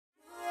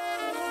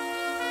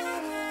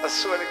I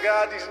swear to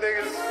God, these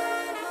niggas.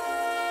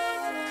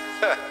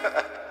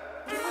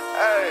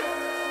 Hey,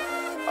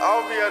 I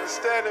don't be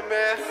understanding,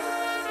 man.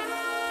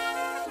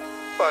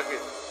 Fuck it.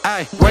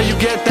 Ay, where you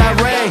get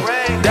that rain?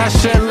 That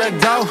shit look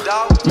dope.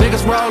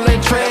 Niggas rolling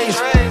trees,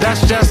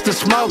 that's just the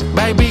smoke.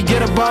 Baby,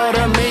 get a bowl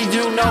of me,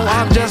 you know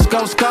I'm just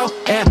gon' scope.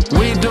 And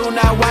we do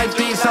not wipe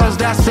these hoes,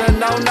 that's a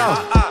no-no.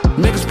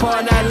 Niggas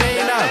pouring that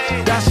lean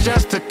up, that's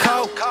just a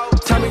coke.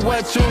 Tell me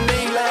what you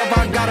need, love,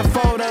 I got a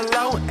folder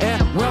low.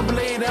 And we'll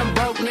believe them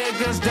broke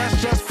niggas,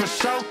 that's just for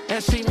show.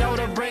 And she know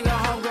to bring her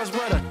homegirls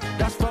with her,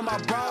 that's for my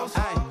bros.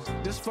 Ay,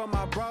 this for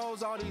my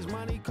bros, all these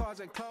money, cars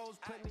and clothes.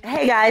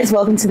 Hey guys,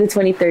 welcome to the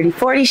 20, 30,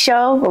 40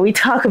 show, where we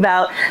talk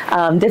about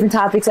different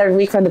topics every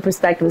week from the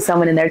perspective of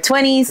someone in their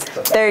 20s,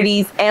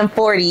 30s, and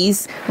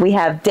 40s. We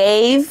have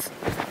Dave,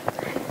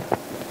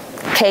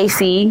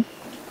 Casey,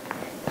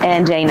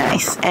 and Jay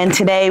Nice. And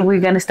today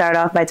we're going to start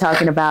off by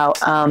talking about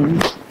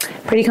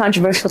pretty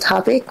controversial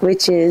topic,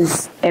 which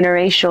is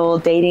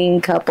interracial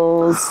dating,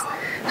 couples,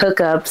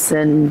 hookups,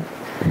 and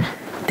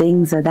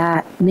things of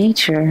that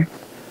nature.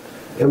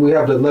 And we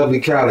have the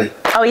lovely Callie.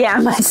 Oh yeah,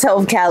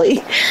 myself,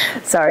 Callie.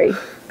 Sorry.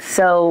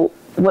 So,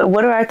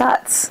 what are our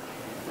thoughts?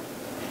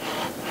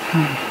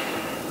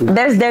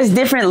 There's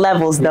different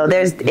levels though.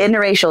 There's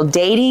interracial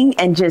dating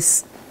and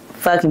just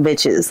fucking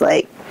bitches,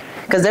 like,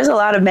 because there's a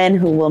lot of men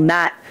who will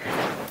not,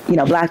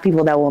 black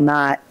people that will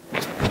not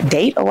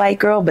date a white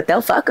girl, but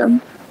they'll fuck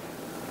them.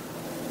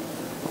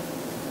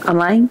 I'm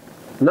lying?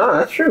 No,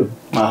 that's true.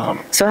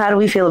 So how do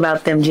we feel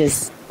about them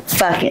just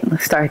fucking?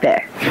 Let's start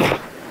there.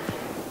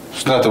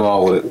 There's nothing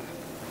wrong with it.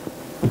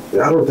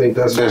 Yeah, I don't think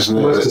that's much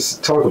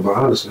to talk about,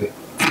 honestly.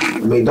 I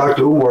mean,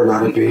 Dr. Umar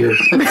not up in here.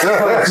 Ain't much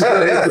to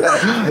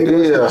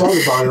talk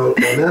about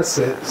on that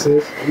sense.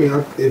 I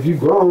mean, if you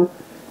grown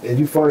and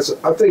you find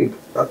I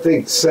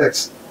think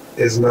sex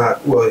is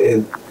not,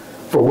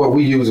 for what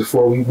we use it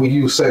for, we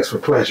use sex for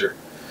pleasure.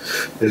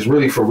 It's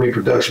really for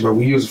reproduction, but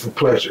we use it for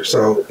pleasure.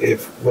 So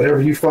if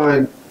whatever you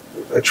find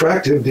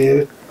attractive,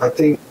 then I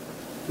think,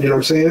 you know what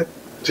I'm saying,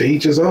 to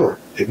each his own.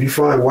 If you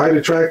find white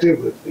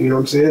attractive, you know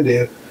what I'm saying,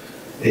 then,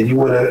 and you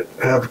want to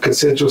have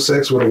consensual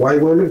sex with a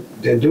white woman,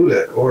 then do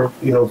that. Or,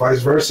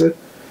 vice versa.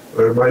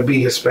 Or it might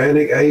be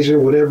Hispanic,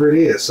 Asian, whatever it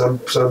is. Some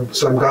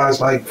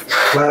guys like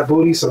flat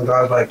booty, some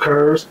guys like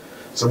curves,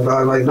 some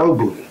guys like no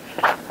booty.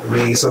 I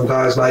mean, some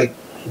guys like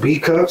B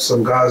cups,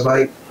 some guys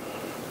like,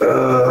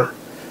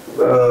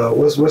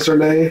 what's her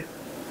name?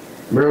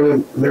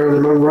 Marilyn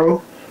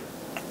Monroe?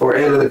 Or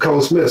Anna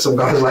Nicole Smith. Some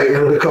guys like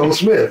Anna Nicole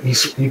Smith.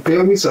 You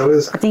feel me? So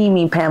it's. I think you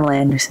mean Pamela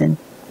Anderson.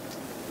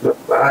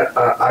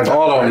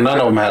 All of them, none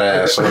of them had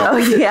ass. So. Oh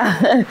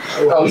yeah.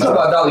 Oh, you talking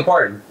about Dolly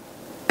Parton?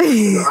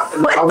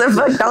 What the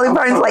fuck? Dolly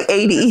Parton's like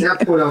 80. At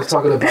that point, I was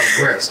talking about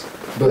breast.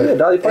 But yeah,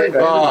 Dolly Parton.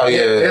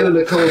 Anna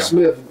Nicole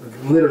Smith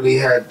literally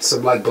had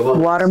some like balloons.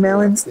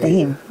 Watermelons?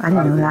 Damn, I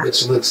didn't know that.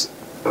 Which looks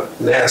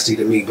nasty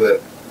to me, but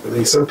I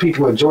mean, some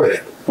people enjoy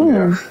it.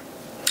 Yeah.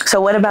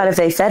 So what about if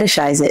they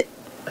fetishize it?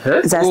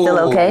 Is that still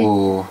okay?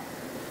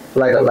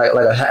 Like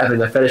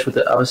having a fetish with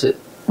the opposite?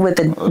 With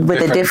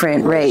a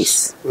different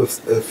race.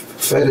 If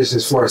fetish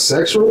is for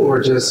sexual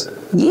or just?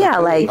 Yeah,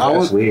 like.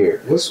 That's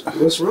weird. What's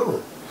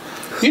wrong?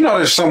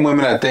 There's some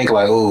women that think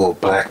like, oh,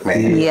 black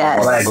man.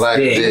 Yes. Black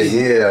dick.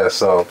 Yeah,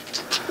 so.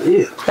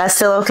 Yeah. That's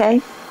still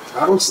okay?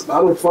 I don't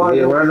find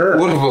it.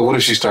 What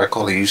if she start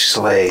calling you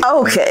slave?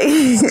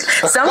 Okay.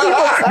 Some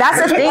people,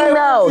 that's a thing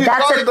though.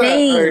 That's a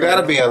thing. Hey,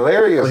 that'd be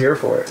hilarious. I'm here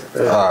for it.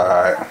 Yeah.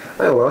 Alright.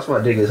 Hey, well, that's my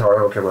dick is hard.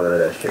 I don't care about none of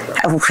that shit,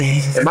 bro.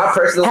 Okay. In my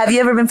personal... Have you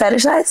ever been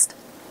fetishized?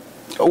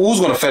 Who's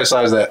gonna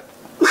fetishize that?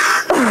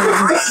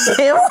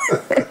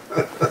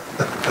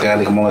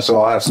 Daddy, come on, let's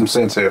all have some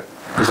sense here.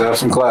 Let's have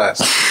some class.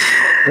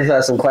 Let's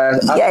have some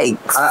class.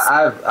 Yikes.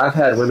 I've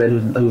had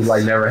women who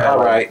like never had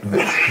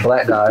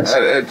black guys.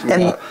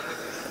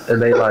 And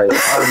they like,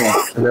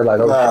 and they're like,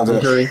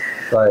 okay,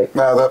 like,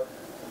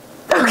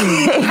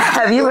 okay.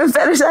 Have you been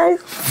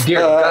fetishized?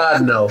 Dear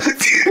God, no.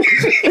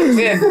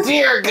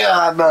 Dear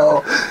God,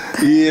 no.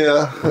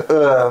 Yeah.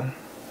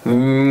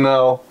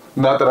 No,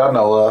 not that I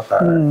know of.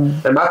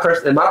 In my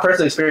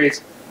personal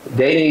experience,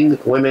 dating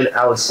women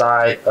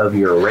outside of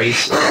your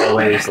race is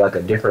always like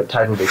a different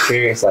type of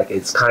experience. Like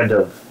it's kind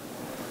of.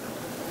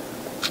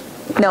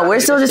 No, we're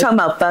still just talking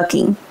about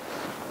fucking.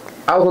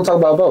 I was gonna talk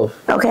about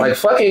both. Okay. Like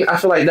fucking, I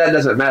feel like that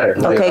doesn't matter.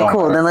 Okay,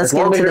 cool. Then let's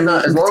get into the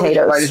meat and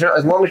potatoes.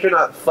 As long as you're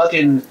not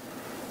fucking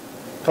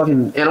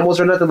animals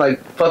or nothing, like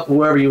fuck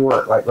whoever you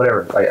want, like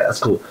whatever, like that's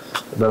cool.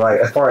 But like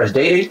as far as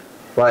dating,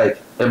 like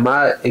in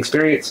my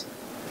experience,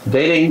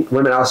 dating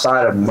women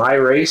outside of my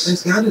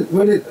race.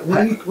 Where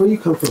you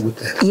come from with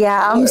that?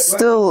 Yeah, I'm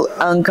still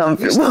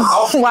uncomfortable.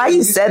 Why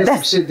you said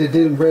that? Shit that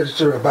didn't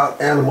register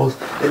about animals,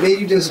 and then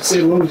you just said,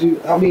 as long as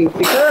you, I mean,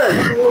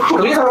 because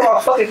you talk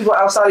about fucking people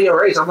outside of your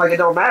race, I'm like, it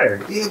don't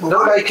matter. Yeah, but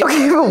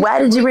okay, but why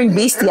did you bring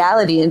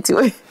bestiality into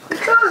it?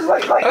 Because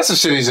like that's the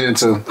shit he's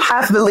into.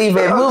 I believe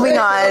it. Moving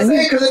on.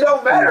 Because it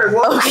don't matter. As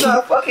long as you're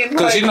not fucking.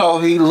 Because he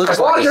looks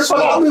like a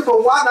small.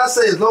 But why not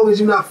say as long as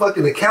you're not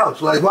fucking the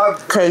couch? Like why?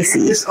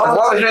 Casey. As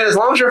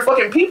long as you're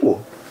fucking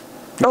people.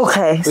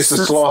 Okay, It's the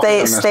so sloth in them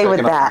that's stay with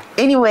taking that.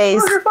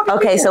 Anyways,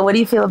 okay, so what do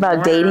you feel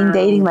about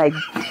dating, like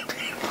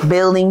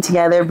building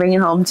together, bringing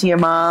home to your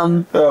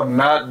mom? I'm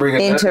not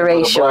bringing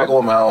Interracial. a black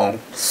woman home.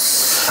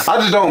 I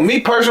just don't.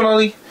 Me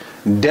personally,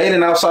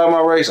 dating outside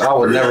my race, I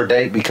would never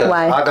date because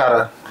Why? I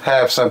gotta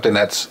have something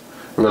that's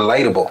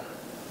relatable.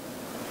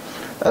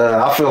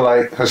 I feel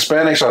like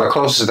Hispanics are the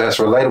closest that's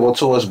relatable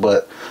to us,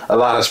 but a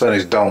lot of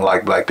Hispanics don't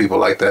like black people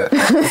like that.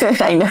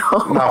 I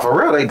know. No, for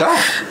real, they don't.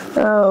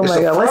 Oh It's my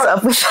a God, what's front.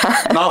 up with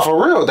that? No,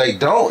 for real, they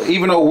don't.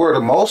 Even though we're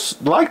the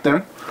most like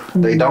them,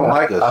 they don't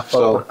like us. I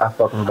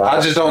fuck them about I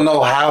just don't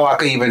know how I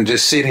could even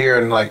just sit here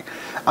and like,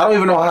 I don't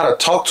even know how to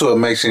talk to a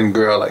Mexican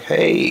girl. Like,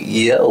 hey,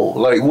 yo,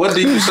 like, what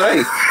do you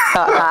say?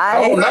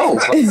 I don't know.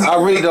 Like, I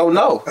really don't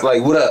know.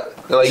 Like, what up?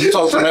 Like, you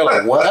talk to me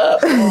like, what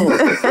up?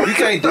 You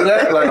can't do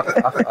that. Like,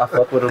 I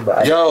fuck with them,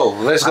 but yo,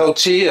 let's go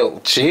chill.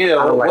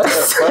 Chill. What the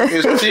fuck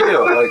is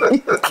chill?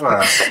 Like, come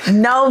on.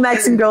 No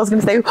Mexican girl's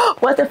gonna say,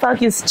 what the fuck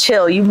is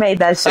chill? You made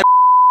that shit.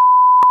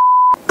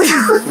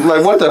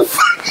 Like, what the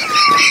fuck?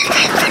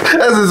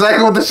 That's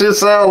exactly what the shit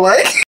sound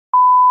like.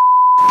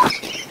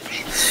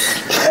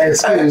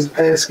 Excuse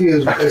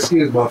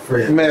my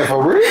friend. Man,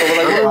 for real?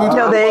 Like, what are we No,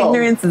 talking the about?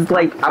 ignorance is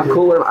like, I'm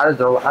cool with them. I just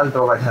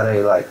don't like how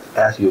they like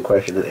ask you a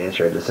question and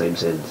answer it in the same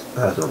sentence.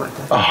 I just don't like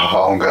that.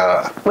 Oh,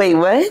 God. wait,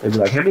 what? They be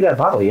like, hand me that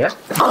bottle, yeah?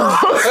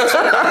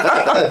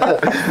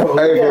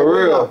 Hey,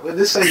 for real. But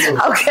this ain't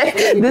no,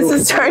 Okay, this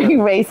is turning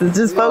racist.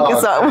 Just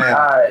focus on. damn.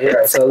 Alright,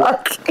 yeah. So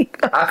like, Okay.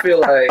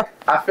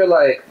 I feel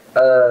like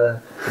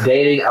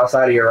dating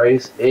outside of your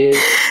race is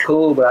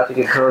cool, but I think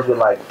it comes with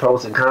like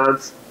pros and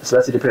cons,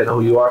 especially depending on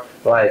who you are.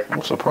 Like,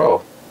 What's a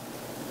pro?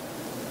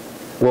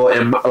 well,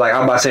 like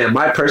I'm about saying,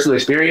 my personal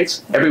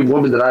experience, every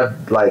woman that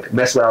I've like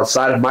messed with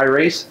outside of my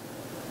race,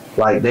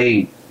 like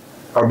they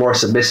are more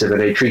submissive and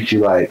they treat you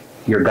like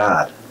you're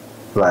God.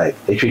 Like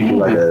they treat you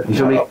like a, you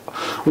feel me?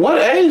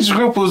 What age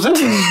group was this?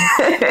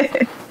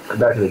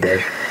 Back in the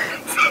day.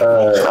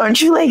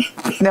 Aren't you like,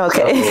 no,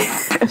 okay.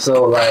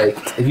 So like,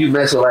 if you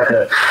mess with like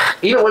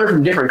even women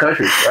from different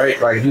countries, right?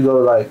 Like if you go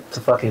like to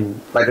fucking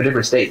like the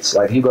different states,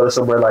 like if you go to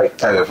somewhere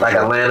like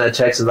Atlanta,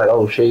 Texas, like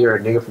oh shit, you're a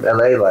nigga from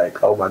LA,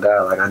 like oh my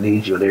god, like I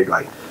need you, and they're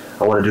like,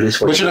 I want to do this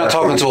for you. But you're not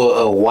talking to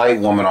a white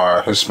woman or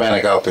a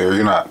Hispanic out there.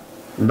 You're not.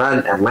 Not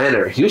in Atlanta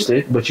or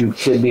Houston, but you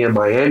could be in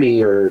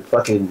Miami or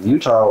fucking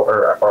Utah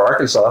or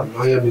Arkansas.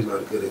 Miami's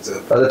not a good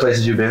example. Other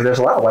places you've been, there's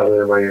a lot of white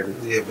women in Miami.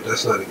 Yeah, but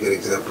that's not a good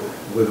example.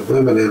 With the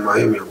women in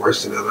Miami are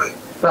worse than LA.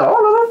 Not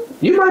all of them.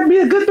 You might be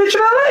a good bitch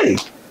in LA.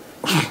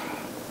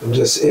 I'm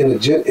just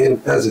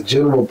as a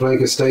general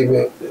blanket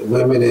statement,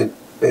 women in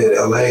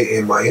LA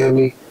and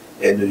Miami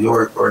and New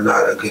York are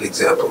not a good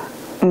example.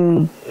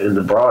 Mm. In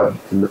the broad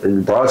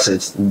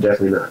sense,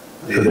 definitely not.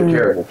 Because they're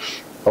terrible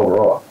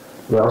overall.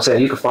 Well, I'm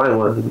saying you can find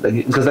one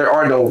because there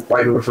are no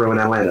white people for in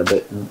Atlanta,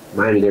 but in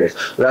Miami there is.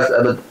 But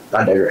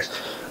I digress.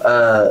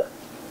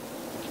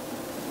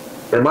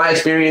 In my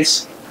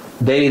experience,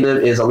 dating them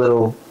is a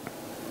little.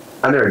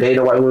 I've never dated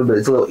a white woman, but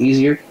it's a little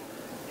easier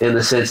in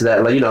the sense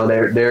that, like, you know,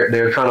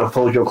 they're trying to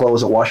fold your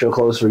clothes and wash your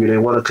clothes for you. They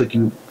want to cook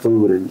you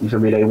food, and you feel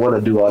me. They want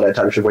to do all that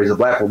type of shit. Whereas a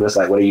black woman, it's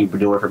like, what are you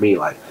doing for me?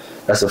 Like,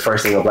 that's the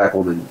first thing a black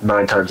woman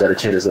 9 times out of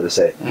 10 is gonna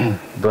say.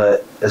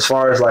 But as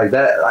far as like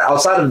that,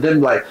 outside of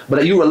them, like,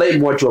 but you relate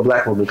more to a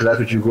black woman because that's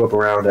what you grew up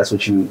around. That's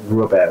what you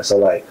grew up as. So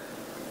like,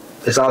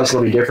 it's obviously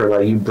gonna be different.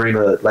 Like you bring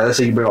let's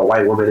say you bring a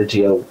white woman into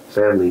your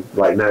family.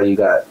 Like now you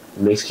got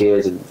mixed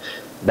kids, and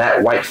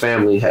that white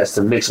family has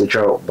to mix with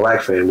your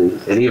black family.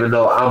 And even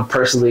though I'm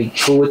personally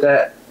cool with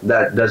that,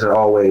 that doesn't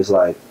always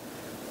like.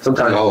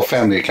 Sometimes The whole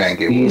family can't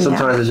get one.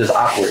 sometimes it's just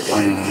awkward.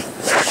 Like,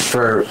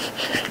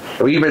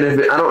 or even if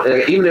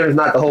it's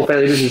not the whole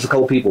family, it's just a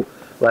couple people.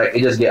 Like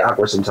it just get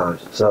awkward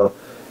sometimes. So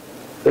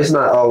it's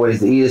not always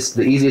the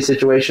easiest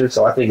situation.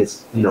 So I think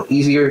it's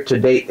easier to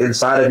date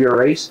inside of your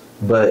race,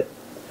 but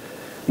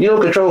you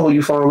don't control who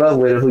you fall in love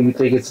with and who you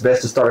think it's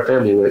best to start a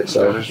family with.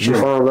 So if you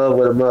fall in love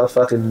with a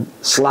motherfucking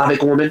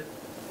Slavic woman.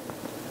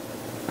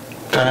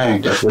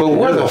 Dang. But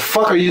where the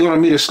fuck are you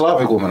gonna meet a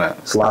Slavic woman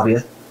at?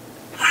 Slavia.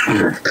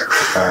 What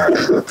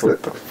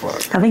the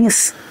fuck? I think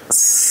it's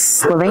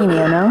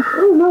Slovenia, no? I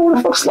don't know what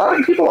the fuck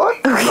Slavic people are.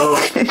 I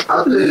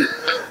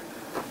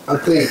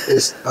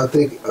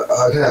think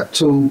I have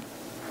two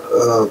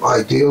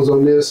ideals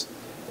on this,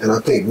 and I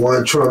think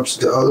one trumps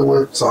the other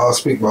one. So I'll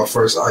speak my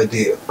first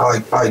idea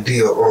on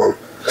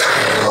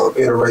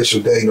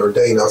interracial dating or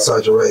dating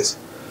outside your race.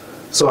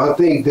 So I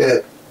think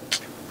that,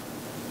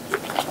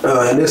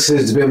 and this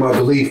has been my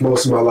belief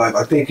most of my life,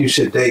 I think you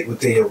should date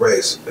within your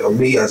race.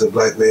 Me as a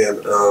black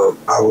man,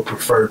 I would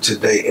prefer to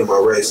date in my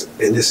race,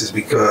 and this is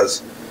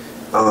because,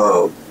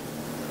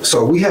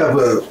 so we have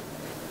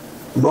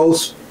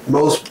most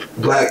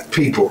black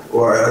people,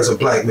 or as a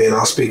black man,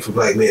 I'll speak for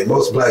black men,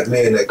 most black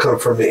men that come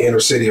from the inner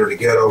city or the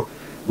ghetto,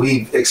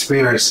 we've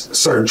experienced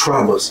certain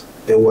traumas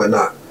and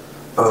whatnot.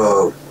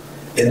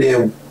 And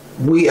then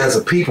we as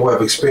a people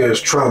have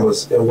experienced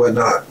traumas and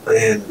whatnot.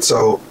 And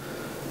so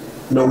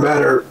no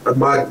matter,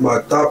 my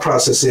thought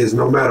process is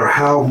no matter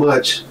how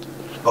much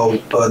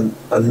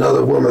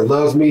another woman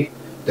loves me,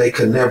 they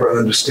could never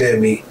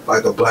understand me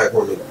like a black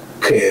woman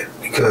can,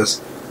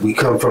 because we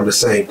come from the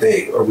same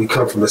thing, or we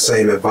come from the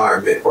same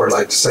environment, or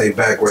like the same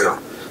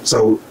background.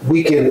 So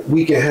we can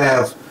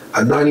have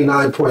a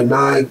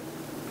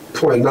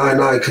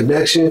 99.999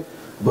 connection,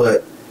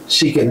 but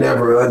she can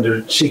never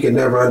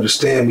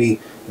understand me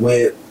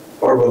when,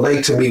 or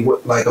relate to me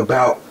like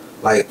about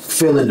like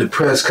feeling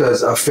depressed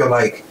because I feel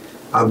like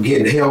I'm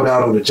getting held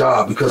out on the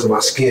job because of my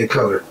skin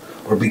color,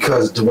 or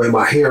because the way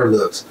my hair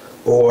looks,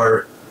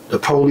 or the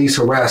police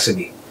harassing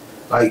me.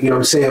 Like, you know what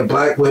I'm saying?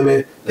 Black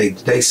women,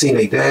 they seen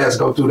their dads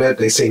go through that,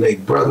 they seen their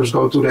brothers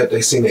go through that,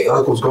 they seen their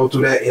uncles go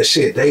through that, and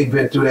shit, they've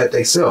been through that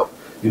themselves.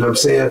 You know what I'm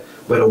saying?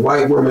 But a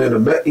white woman,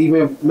 and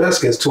even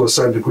Mexicans to a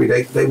certain degree,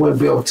 they wouldn't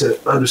be able to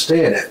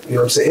understand that. You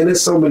know what I'm saying? And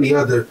there's so many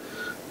other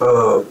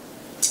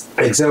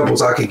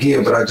examples I could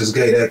give, but I just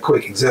gave that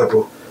quick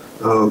example.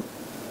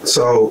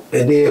 So,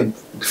 and then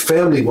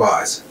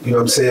family-wise, you know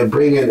what I'm saying?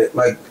 Bringing,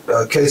 like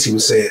Casey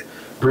was saying,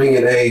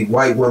 bringing a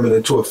white woman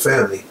into a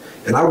family.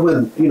 And I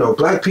wouldn't, you know,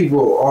 black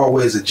people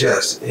always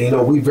adjust. And, you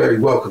know, we very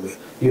welcoming.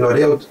 You know,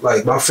 they'll,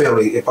 like, my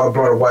family, if I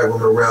brought a white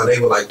woman around, they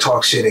would, like,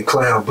 talk shit and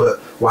clown. But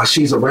while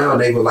she's around,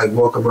 they would, like,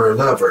 welcome her and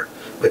love her.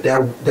 But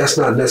that's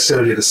not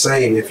necessarily the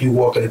same if you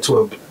walking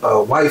into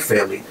a white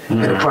family. Mm-hmm.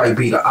 And it'll probably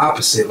be the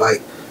opposite.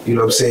 Like, you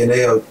know what I'm saying?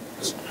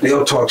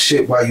 They'll talk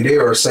shit while you're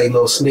there, or say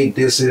little sneak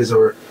disses,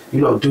 or,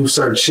 you know, do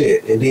certain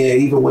shit. And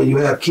then even when you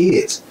have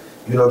kids,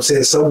 you know what I'm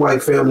saying? Some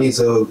white families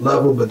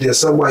love them, but then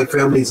some white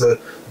families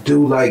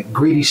do, like,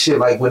 greedy shit,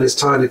 like when it's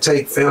time to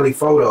take family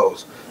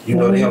photos. You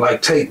know, they'll,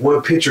 like, take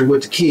one picture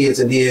with the kids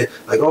and then,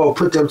 like, oh,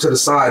 put them to the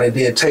side and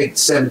then take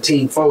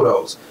 17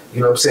 photos, you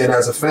know what I'm saying,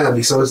 as a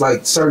family. So it's,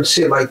 like, certain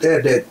shit like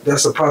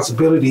that's a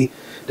possibility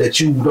that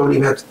you don't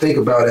even have to think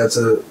about as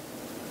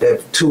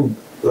two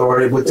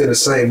or within the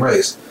same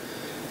race.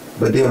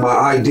 But then my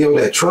ideal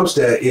that trumps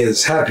that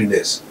is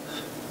happiness.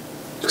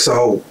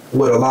 So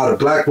with a lot of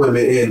black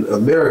women in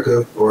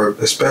America, or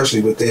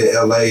especially within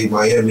LA,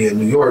 Miami, and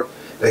New York,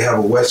 they have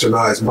a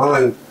westernized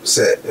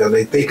mindset, and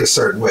they think a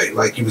certain way.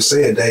 Like you were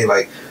saying, Dave,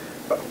 like,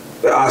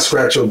 I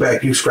scratch your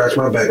back, you scratch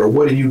my back, or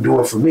what are you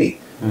doing for me?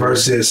 Mm-hmm.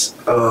 Versus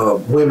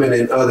women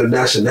in other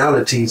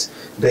nationalities,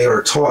 they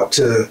are taught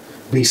to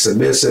be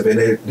submissive,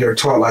 and they're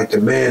taught like the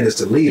man is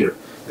the leader.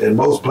 And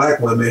most black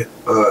women,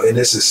 and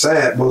this is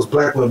sad, most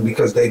black women,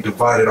 because they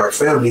divided our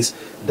families,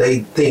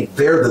 they think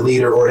they're the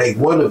leader, or they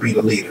want to be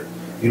the leader.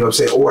 You know what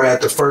I'm saying? Or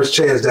at the first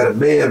chance that a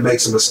man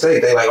makes a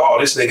mistake, they like, oh,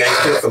 this nigga ain't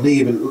fit for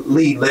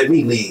lead, let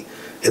me lead.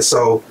 And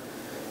so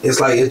it's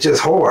like, it's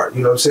just hard,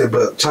 you know what I'm saying?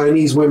 But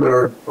Chinese women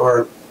are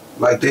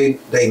like, they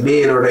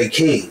men or they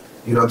king,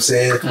 you know what I'm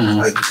saying? Mm-hmm.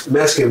 Like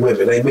Mexican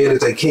women, they men is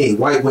they king.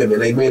 White women,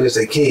 they men is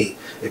they king.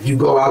 If you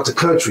go out the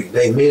country,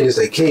 they men is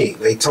they king.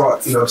 They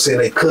taught, you know what I'm saying,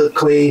 they cook,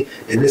 clean,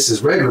 and this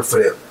is regular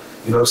for them.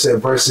 You know what I'm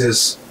saying?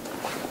 Versus,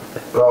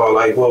 oh,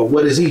 like, well,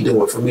 what is he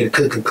doing for me to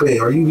cook and clean?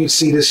 Or you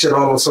see this shit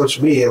all on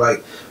social media,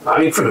 like,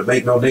 I ain't finna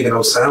make no nigga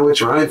no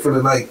sandwich, or I ain't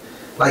finna, like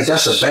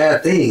that's a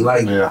bad thing.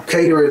 Like,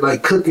 catering,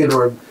 like cooking,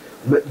 or,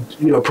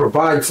 you know,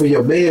 providing for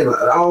your man.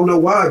 I don't know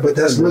why, but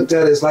that's looked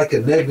at as like a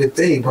negative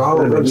thing, bro. I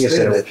don't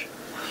understand that.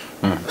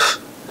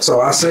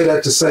 So I say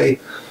that to say,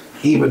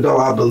 even though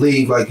I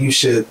believe, like, you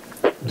should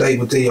date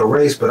within your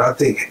race, but I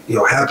think, you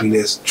know,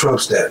 happiness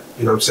trumps that.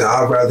 You know what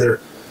I'm saying?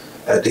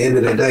 At the end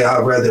of the day,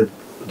 I'd rather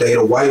date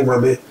a white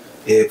woman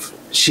if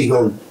she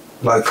gonna,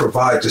 like,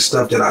 provide the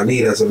stuff that I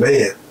need as a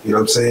man, you know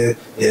what I'm saying?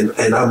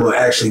 And I'm gonna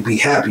actually be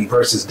happy,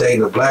 versus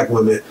dating a black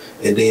woman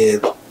and then,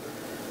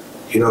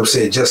 you know what I'm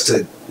saying, just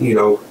to, you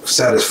know,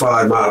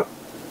 satisfy my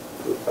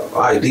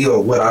ideal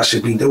of what I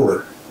should be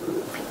doing.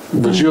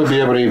 But you'll be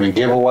able to even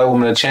give a white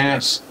woman a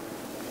chance?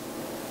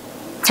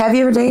 Have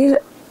you ever dated?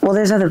 Well,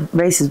 there's other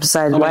races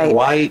besides white.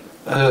 White,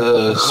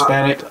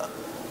 Hispanic,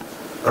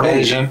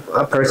 Asian.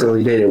 I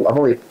personally dated, I've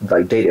only,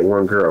 like, dated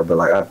one girl, but,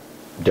 like, I've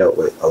dealt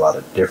with a lot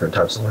of different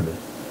types of women.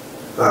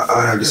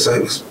 I have the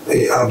same.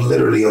 I've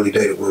literally only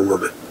dated one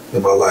woman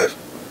in my life,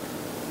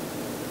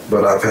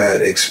 but I've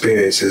had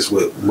experiences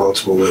with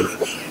multiple women.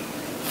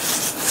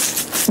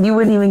 You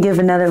wouldn't even give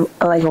another,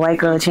 like, a white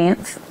girl a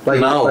chance? Like,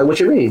 no. Like, what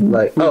you mean?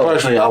 Like,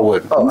 personally, I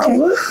wouldn't. Oh, okay. I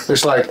would?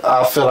 It's like,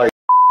 I feel like,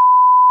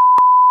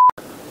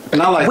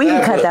 and I like we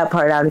that, can cut that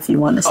part out if you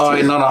want us to.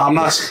 Oh, no, I'm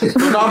not.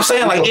 No, I'm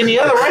saying, like, any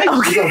other race.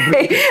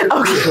 Okay.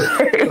 No,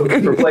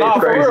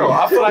 for real.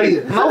 I feel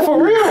like, no,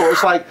 for real.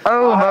 It's like,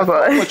 oh, my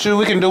God. With you,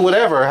 we can do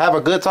whatever, have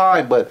a good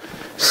time, but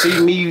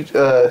see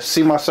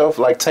myself,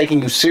 like,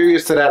 taking you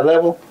serious to that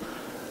level?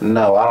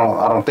 No,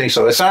 I don't think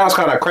so. It sounds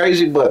kind of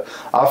crazy, but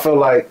I feel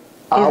like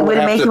would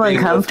it make you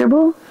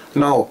uncomfortable?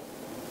 No.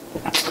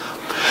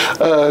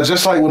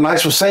 Just like what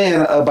Nice was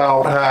saying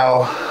about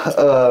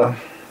how,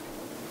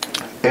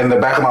 in the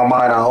back of my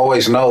mind, I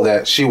always know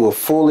that she will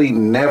fully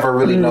never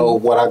really know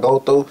what I go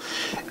through.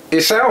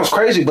 It sounds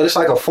crazy, but it's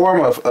like a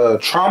form of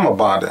trauma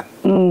bonding.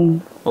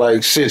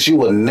 Like, since you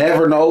will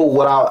never know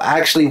what I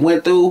actually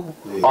went through,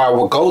 or I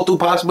will go through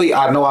possibly,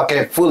 I know I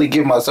can't fully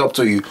give myself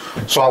to you.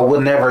 So I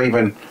would never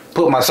even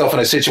put myself in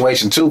a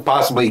situation to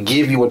possibly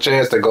give you a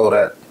chance to go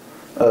to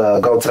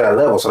that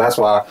level. So that's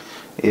why,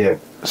 Yeah,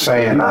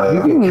 saying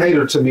you can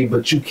cater to me,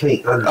 but you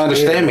can't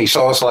understand me.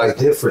 So it's like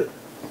different.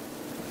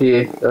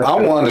 Yeah, I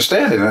want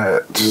understanding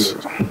that.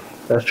 Yeah.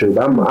 That's true.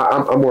 But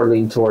I'm more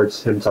leaning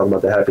towards him talking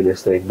about the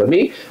happiness thing. But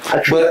me,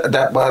 but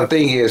the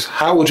thing is,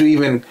 how would you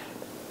even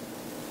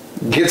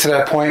get to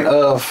that point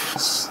of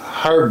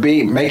her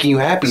making you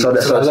happy? So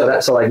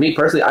like me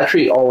personally, I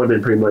treat all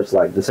women pretty much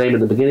like the same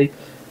in the beginning.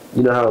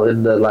 You know how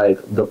in the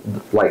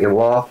in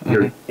law,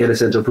 you're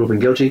innocent until proven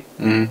guilty.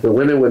 Mm-hmm. But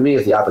women with me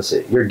is the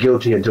opposite. You're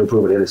guilty until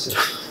proven innocent.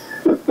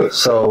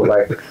 So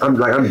I'm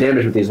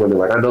damaged with these women.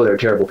 Like, I know they're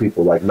terrible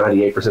people. Like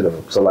 98% of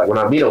them. So like when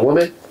I meet a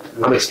woman,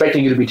 I'm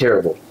expecting you to be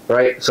terrible,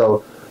 right?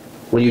 So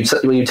when you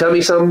tell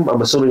me something,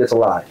 I'm assuming it's a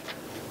lie.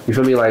 You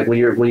feel me? Like when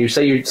you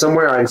say you're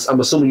somewhere, I'm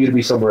assuming you to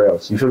be somewhere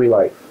else. You feel me?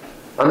 Like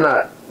I'm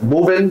not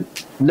moving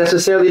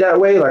necessarily that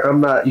way. Like I'm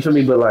not. You feel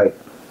me? But like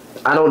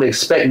I don't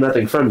expect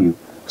nothing from you.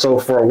 So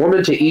for a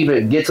woman to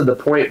even get to the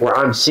point where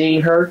I'm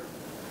seeing her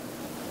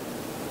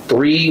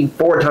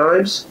 3-4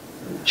 times,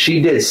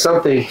 she did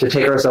something to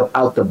take herself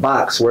out the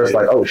box where it's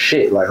like, oh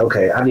shit, like,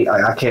 okay,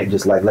 I can't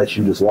just like let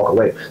you just walk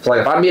away. So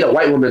like if I meet a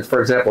white woman, for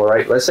example,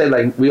 right, let's say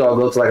like we all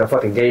go to like a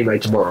fucking game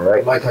night tomorrow,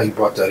 right? I like how you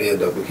brought that in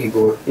though, but keep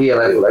going. Yeah,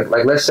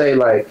 like let's say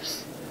like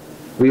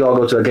we all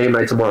go to a game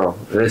night tomorrow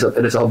and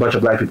it's a whole bunch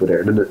of black people there,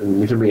 and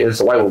you feel me, and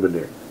it's a white woman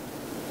there.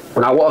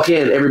 When I walk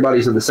in,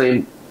 everybody's in the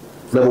same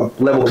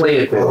level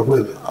playing field.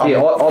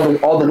 Yeah,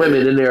 all the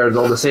women in there are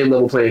on the same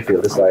level playing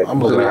field. It's like I'm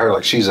looking at her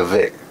like she's a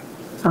Vic.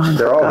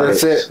 They're all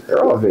That's Vicks. it.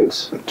 They're all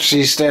Vicks.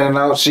 She's standing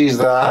out. She's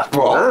the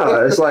eyeball.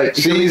 Nah, it's like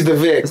she's the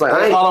Vic. It's like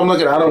that's all I'm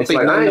looking at. I don't think.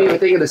 Like, I ain't even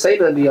thinking to say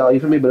nothing to y'all.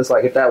 You feel me? But it's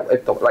like even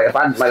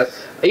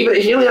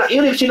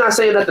if she's not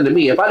saying nothing to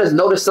me, if I just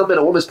notice something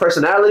in a woman's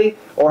personality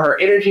or her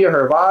energy or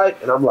her vibe,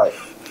 and I'm like,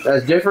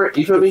 that's different.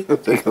 You feel me? And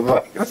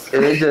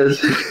it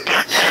just.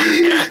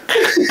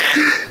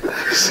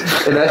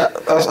 And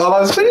that's all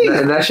I'm saying.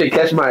 And that should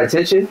catch my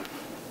attention.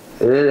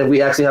 And then if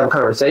we actually have a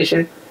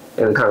conversation,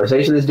 and the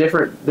conversation is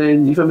different,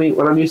 then you feel me?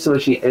 When I'm used to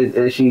it, she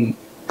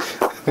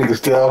niggas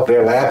still out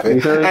there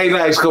laughing. Hey,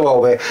 nice, come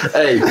on, man.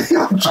 Hey, that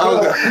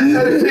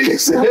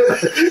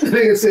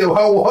nigga said, when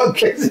I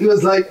walk in, he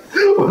was like,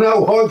 when I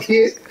walk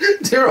in,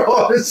 they're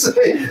all the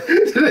same.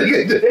 The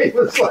nigga Dave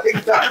was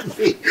like, not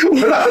me.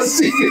 When I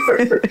see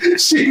her,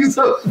 she's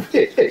a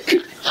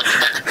bitch.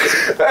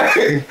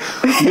 Hey,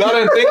 y'all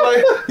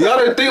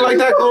didn't think like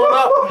that growing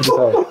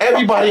up.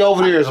 Everybody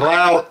over there is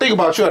loud. Think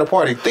about you at a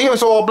party. Think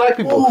it's all black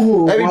people.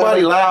 Ooh,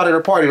 everybody loud at a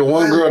party. The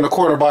one girl in the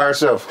corner by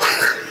herself,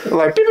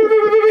 like beep, beep,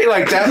 beep, beep, beep.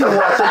 Like that's what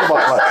I think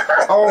about.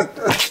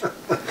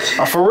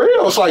 Like, for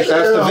real, it's like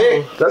that's the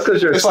Vic. That's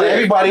because you're. It's sick. like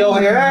everybody over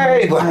here.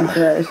 Hey, Oh my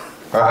gosh.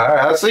 all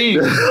right, I see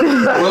you.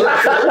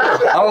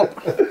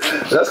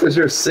 That's because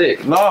you're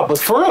sick. Nah, but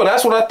for real,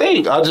 that's what I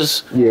think. I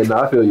just Yeah, no,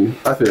 I feel you.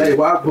 Hey,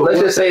 Let's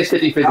just say it's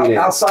 50-50 then.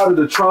 outside of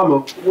the trauma,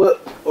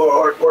 what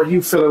or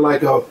you feeling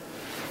like a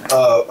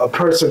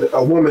person,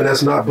 a woman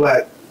that's not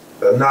black,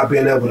 not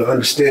being able to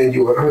understand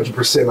you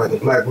 100% like a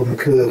black woman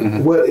could?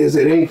 Mm-hmm. What is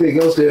it? Anything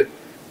else that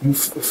you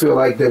feel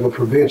like that would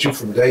prevent you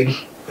from dating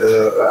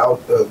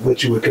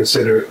what you would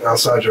consider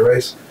outside your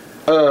race?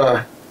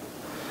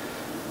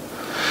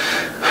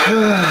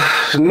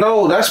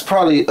 No, that's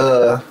probably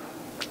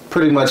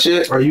pretty much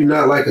it. Are you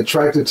not like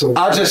attracted to?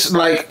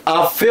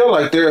 I feel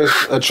like there's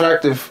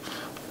attractive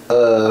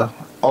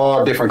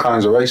all different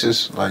kinds of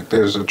races. Like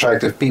there's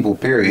attractive people,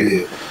 period.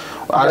 Yeah.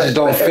 I just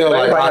don't feel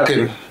like I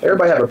can.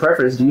 Everybody have a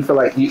preference. Do you feel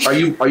like are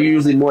you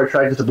usually more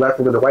attracted to black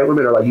women than white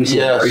women, or like you see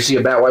Yes. or you see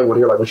a bad white woman,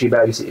 you're like, when she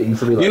bad, you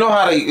feel me? Like, You know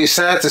how it's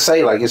sad to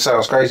say, like it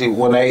sounds crazy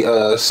when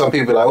they some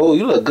people be like, oh,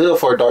 you look good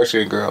for a dark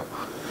skinned girl.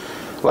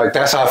 Like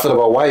that's how I feel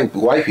about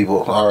white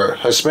people or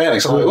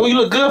Hispanics. I'm like, oh, you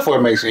look good for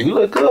a Mexican. You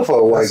look good for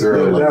a white That's a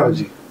girl. good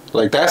analogy.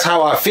 Like that's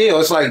how I feel.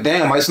 It's like,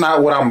 damn, it's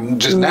not what I'm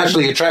just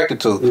naturally attracted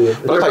to. Yeah.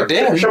 But it's like,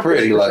 damn, you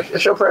pretty. Like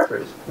it's your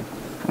preference.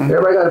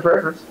 Everybody got a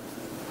preference.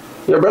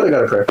 Your brother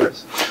got a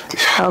preference.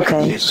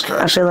 Okay. Jesus I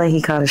Christ. feel like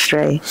he caught a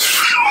stray.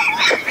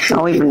 I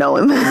don't even know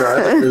him.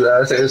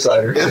 That's an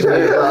insider. It's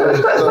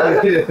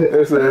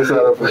an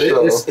insider for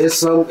sure.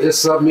 It's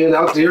some men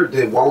out there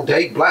that won't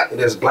date black,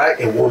 that's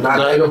black and will not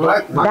date a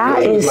black.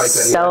 That is like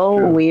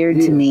so weird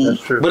to me.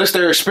 That's true. But it's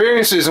their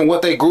experiences and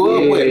what they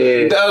grew up with.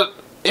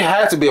 It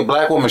has to be a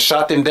black woman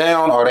shot them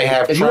down, or they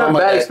have If you have trauma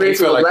bad that they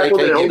experiences feel with like black they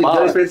women and can't only get good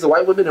by. experiences with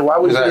white women, then why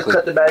would you just Exactly.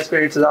 cut the bad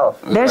experiences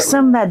off? There's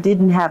some that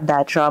didn't have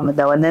that trauma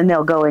though, and then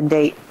they'll go and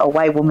date a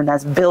white woman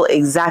that's built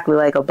exactly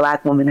like a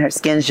black woman. Her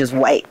skin's just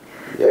white.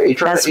 Yeah,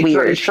 he's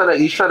weird. He's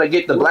trying to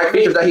get the black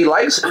features that he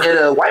likes in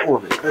a white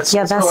woman.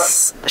 Yeah,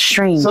 that's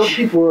strange. Some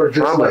people are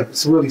just Trauma. like,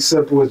 it's really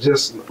simple. It's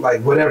just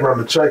like whatever I'm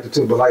attracted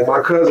to. But like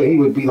my cousin, he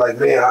would be like,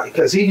 man,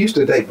 because he used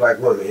to date black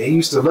women. He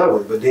used to love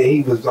them. But then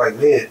he was like,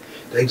 man,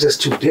 they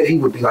just too. He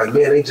would be like,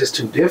 man, they just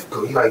too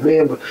difficult. He like,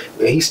 man, but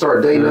and he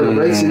started dating other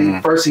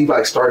races. First, he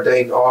like started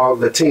dating all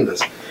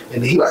Latinas,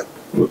 and he like,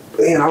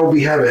 man, I would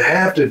be having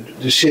half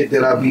the shit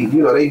that I be,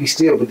 they be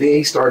still. But then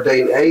he started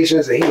dating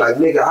Asians, and he like,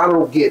 nigga, I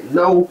don't get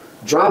no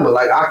drama.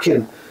 Like I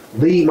can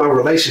lead my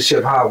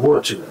relationship how I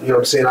want to. You know what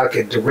I'm saying? I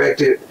can direct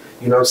it.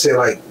 You know what I'm saying?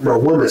 Like my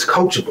woman's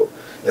coachable.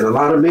 And a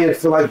lot of men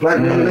feel like black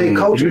women ain't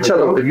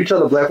coachable. If you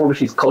tell a black woman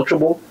she's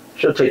coachable,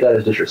 she'll take that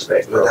as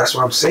disrespect, bro. But that's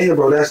what I'm saying,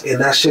 bro.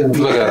 That shouldn't be.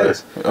 Look at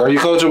her. Are you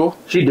coachable?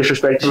 She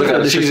disrespected. Look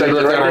at her. She's looking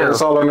at her.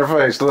 It's all on her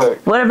face.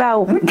 Look. What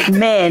about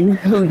men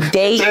who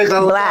date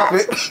black?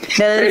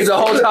 Change the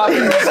whole topic.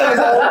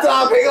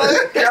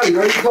 Callie,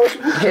 are you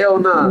coachable? Hell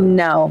no.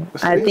 No,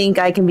 I think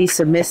I can be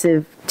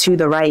submissive to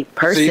the right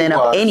person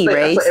of any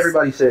race. That's what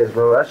everybody says,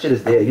 bro. That shit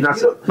is dead. You're not.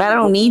 But I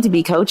don't need to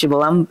be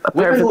coachable. I'm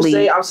Women who perfectly.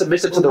 say I'm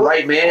submissive to the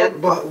right man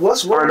But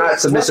what's wrong? are not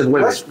submissive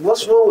women.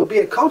 What's wrong with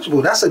being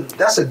coachable? That's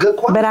a good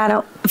question. But I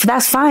don't.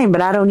 That's fine.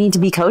 But I don't need to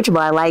be coachable.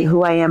 I like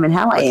who I am and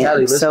how I am.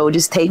 Callie, listen. So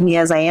just take me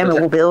as I am, and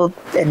we'll build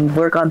and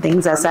work on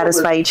things that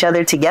satisfy each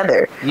other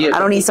together. Yeah, I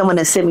don't need someone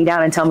to sit me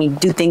down and tell me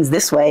do things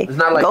this way. It's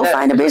not like Go that.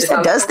 find a bitch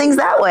that does things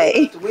that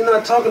way. We're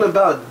not talking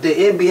about the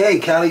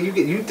NBA, Callie.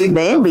 You think The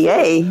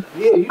NBA.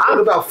 Yeah, you talking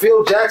about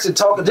Phil Jackson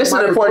talking. This to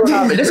is an Michael important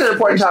Jordan. topic. This is an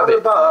important You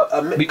topic.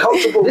 talking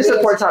about coachable. This is an men.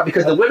 important topic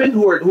because the women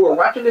who are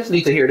watching this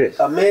need to hear this.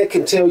 A man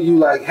can tell you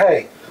like,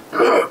 hey,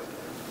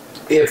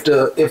 if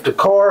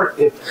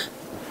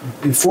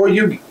before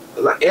you,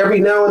 like, every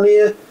now and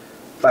then,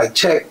 like,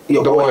 check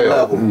your oil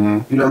level.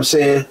 Mm-hmm. You know what I'm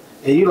saying?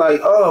 And you like,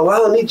 oh, well, I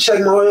don't need to check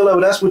my oil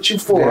level. That's what you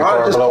for. Yeah,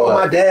 I'll just blow call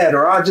up. my dad,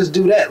 or I'll just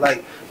do that.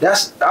 Like,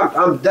 that's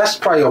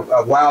probably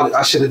a wild.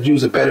 I should have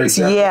used a better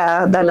example.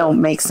 Yeah, that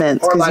don't make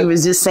sense Or because like- you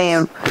was just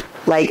saying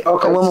like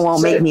Okay, a woman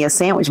won't say make it. me a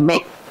sandwich.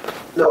 Make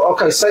No,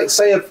 okay. Say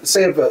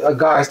if a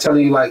guy's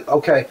telling you like,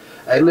 okay,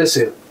 hey,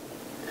 listen,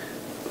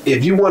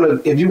 if you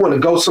wanna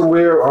go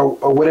somewhere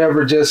or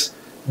whatever, just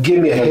give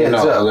me a heads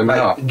up. Let me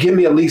Like, know. give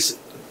me at least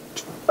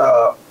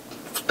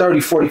 30,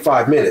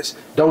 45 minutes.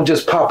 Don't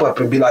just pop up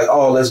and be like,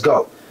 oh, let's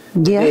go.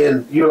 yeah.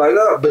 And you're like,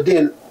 oh, but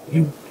then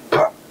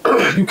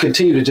you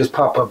continue to just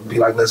pop up and be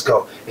like, let's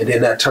go, and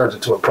then that turns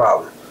into a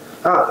problem.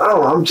 I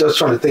don't know. I'm just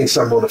trying to think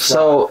something on the fly.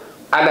 So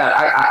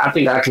I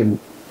think I can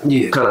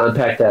yeah. kind of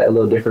unpack that a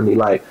little differently.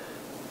 Like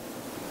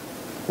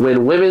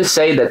when women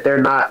say that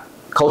they're not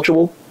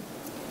coachable,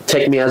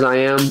 take me as I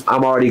am.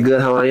 I'm already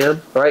good how I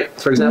am. Right?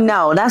 For example.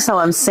 No, that's not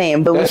what I'm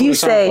saying. But That's if you what it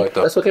sounds say like,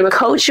 though. That's what came out.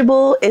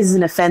 coachable is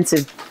an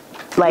offensive.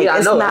 Like Yeah, I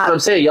it's know, that's not. what I'm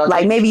saying. Y'all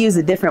like take- maybe use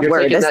a different you're word.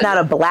 taking That's that- not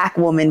a black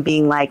woman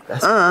being like.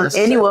 That's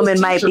Any woman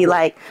might be teachable.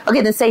 like,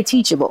 okay, then say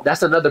teachable.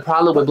 That's another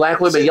problem with black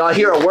women. Y'all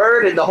hear a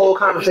word and the whole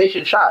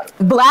conversation shot.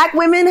 Black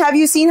women. Have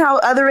you seen how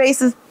other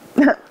races?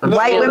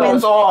 White women.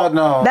 That's all.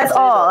 No. That's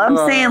all. I'm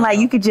No. saying like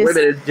you could just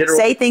Women in general.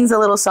 say things a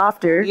little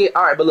softer, Yeah,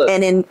 all right, but look,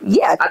 and then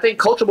yeah, I think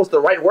coachable is the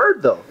right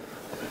word though.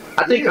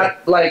 I think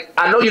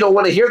I know you don't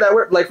want to hear that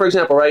word. Like for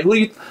example, right? Who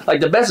you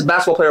like the best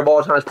basketball player of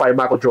all time is probably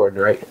Michael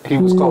Jordan, right? He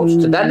was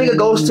coached. If that nigga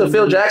goes to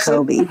Phil Jackson,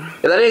 Kobe.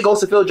 if that nigga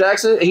goes to Phil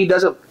Jackson and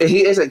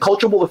he isn't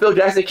coachable, if Phil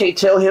Jackson can't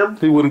tell him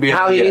He wouldn't be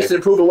how in he the needs to NBA.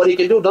 improve and what he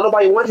can do, don't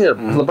nobody want him.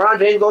 LeBron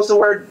James goes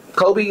somewhere,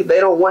 Kobe, they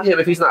don't want him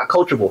if he's not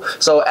coachable.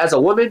 So as a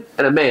woman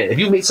and a man, if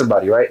you meet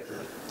somebody, right?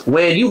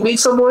 When you meet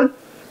someone,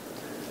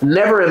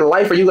 never in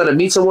life are you gonna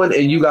meet someone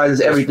and you guys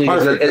everything's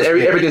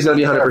gonna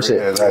be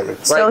 100%. Exactly.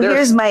 So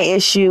here's my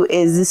issue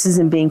is this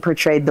isn't being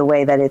portrayed the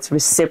way that it's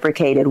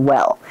reciprocated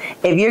well.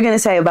 If you're going to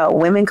say about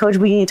women coach,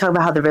 we need to talk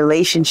about how the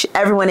relationship,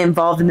 everyone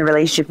involved in the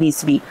relationship needs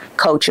to be I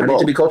coachable. need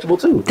to be coachable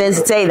too. Then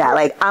say that.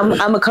 Like, I'm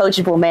a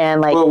coachable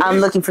man. Like, Well, I'm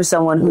looking for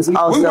someone who's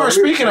also... We weren't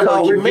speaking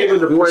about you, man.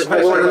 We weren't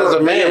As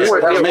a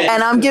man.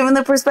 And I'm giving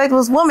the perspective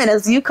as a woman.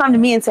 As you come to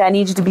me and say, I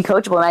need you to be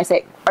coachable, and I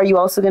say, are you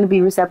also going to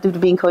be receptive to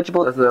being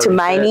coachable That's not to what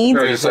my you said. needs?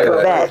 No, you said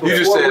Bet. that. You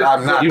just said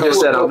I'm not. You just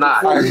said I'm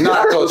not. I'm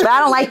not coachable. But I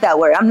don't like that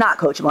word. I'm not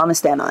coachable. I'm going to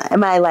stand on that.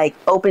 Am I, like,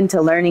 open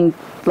to learning,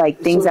 like,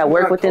 things that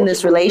work within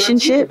this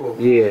relationship?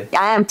 Yeah.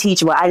 I am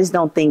teachable. I just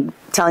don't think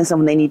telling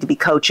someone they need to be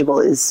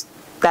coachable is...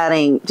 That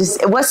ain't...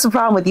 Just, what's the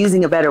problem with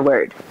using a better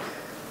word?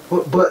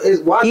 But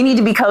why? You need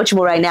to be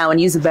coachable right now and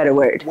use a better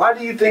word. Why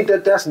do you think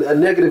that that's a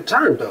negative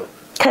term though?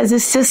 Because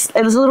it's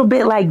a little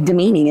bit like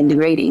demeaning and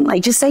degrading.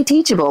 Like, just say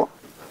teachable.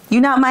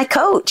 You're not my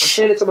coach.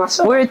 Saying it to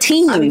myself. We're a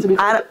team. I need to be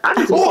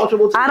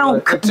coachable too. I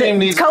don't. A team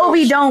needs a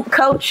Kobe coach. don't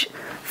coach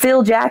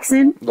Phil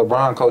Jackson.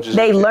 LeBron coaches.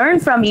 They learn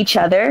from each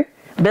other.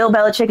 Bill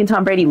Belichick and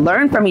Tom Brady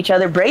learn from each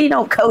other. Brady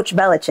don't coach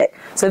Belichick.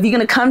 So if you're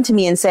gonna come to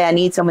me and say I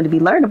need someone to be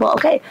learnable,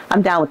 okay,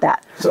 I'm down with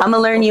that. I'm gonna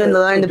learn you and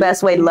learn the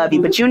best way to love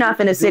you. But you're not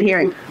gonna sit here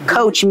and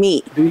coach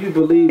me. Do you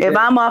believe If that,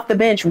 I'm off the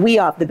bench, we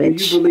off the do you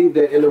bench. believe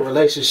that in a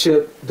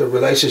relationship, the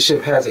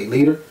relationship has a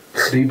leader?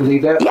 Do you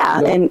believe that?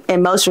 Yeah, No?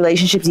 in most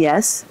relationships,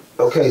 yes.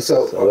 Okay,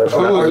 so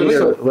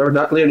Whoever's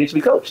not clear needs to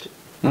be coached.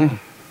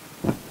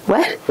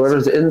 What?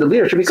 Whoever's in the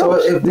leader should be so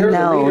coached. if there's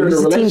No, a leader in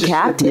there's the a team relationship,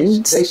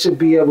 captains. they should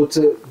be able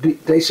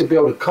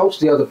to coach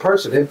the other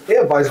person. And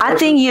vice versa. I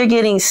think you're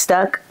getting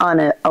stuck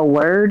on a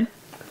word.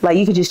 Like,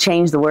 you could just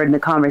change the word and the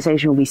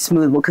conversation will be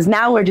smooth. Because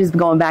now we're just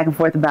going back and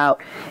forth about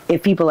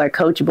if people are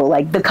coachable.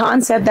 Like, the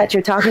concept that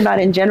you're talking about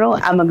in general,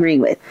 I'm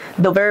agreeing with.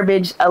 The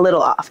verbiage, a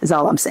little off, is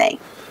all I'm saying.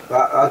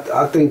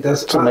 I think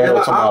that's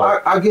Tomato.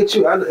 I get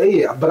you.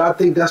 Yeah, but I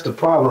think that's the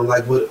problem.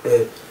 Like with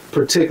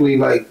particularly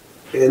like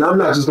and I'm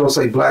not just gonna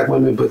say black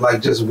women, but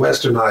like just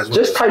westernized women.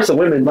 Just types of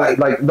women, like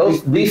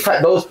those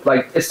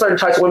like it's certain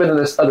types of women and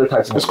there's other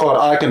types of women. It's called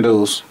I can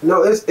do's.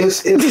 No,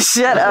 it's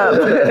Shut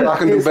up. I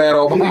can do bad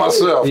all by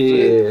myself.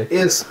 Yeah.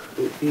 It's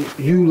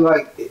you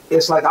like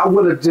it's like I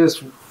want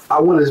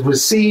to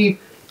receive,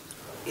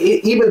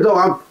 even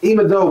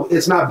though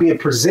it's not being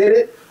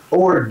presented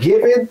or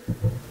given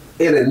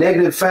in a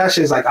negative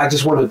fashion. It's like I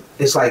just want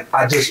to. It's like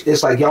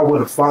y'all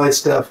want to find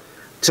stuff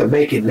to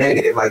make it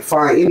negative. Like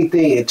find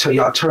anything until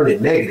y'all turn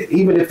it negative,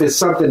 even if it's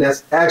something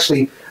that's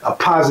actually a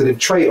positive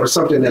trait or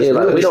something that's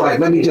good. It's like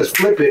let me just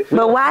flip it.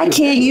 But why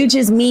can't you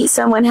just meet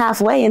someone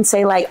halfway and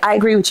say like, I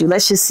agree with you.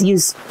 Let's just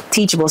use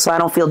teachable so I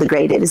don't feel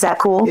degraded. Is that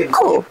cool?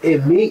 Cool.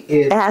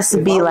 It has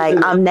to be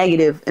like I'm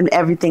negative and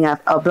everything a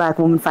black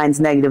woman finds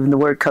negative in the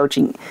word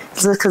coaching.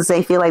 Is it because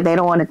they feel like they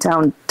don't want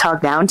to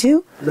talk down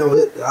to?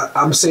 No,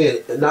 I'm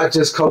saying not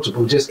just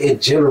coachable, just in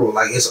general.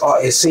 Like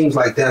it seems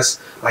like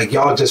that's like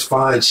y'all just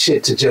find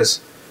shit to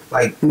just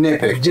like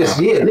nitpick.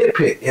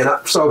 Nitpick. And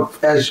so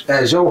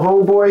as your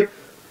homeboy,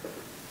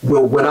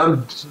 when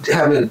I'm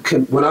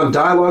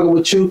dialoguing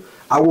with you,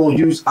 I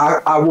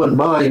wouldn't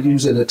mind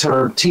using the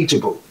term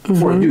teachable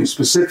for you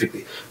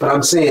specifically. But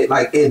I'm saying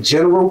like in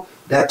general,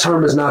 that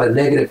term is not a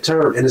negative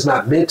term, and it's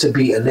not meant to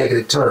be a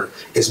negative term.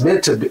 It's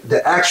meant to be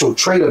the actual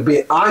trait of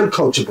being I'm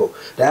coachable.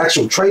 The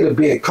actual trait of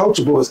being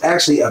coachable is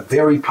actually a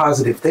very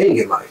positive thing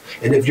in life.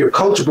 And if you're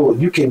coachable,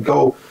 you can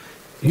go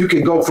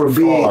from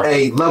being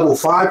a level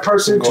 5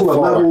 person to a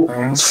level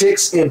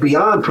 6 and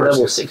beyond person.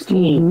 Level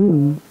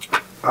 16.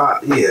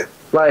 Yeah.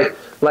 Like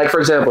for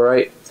example,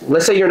 right?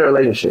 Let's say you're in a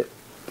relationship.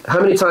 How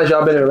many times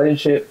y'all been in a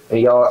relationship and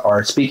y'all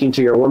are speaking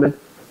to your woman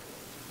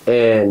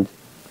and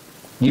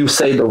you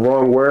say the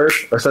wrong word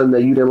or something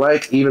that you didn't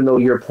like, even though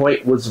your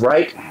point was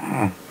right,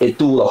 it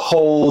threw the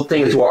whole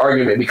thing into an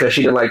argument because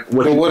she didn't like the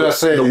word you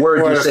said.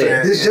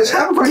 This just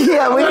happened right now.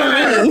 Yeah, what do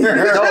you mean?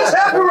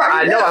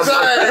 I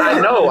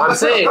know. I'm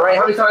saying, right?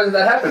 How many times does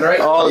that happen, right?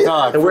 All the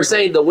time. And we're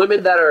saying the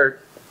women that are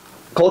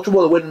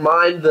coachable, that wouldn't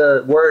mind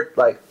the word,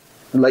 like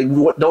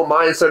don't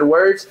mind certain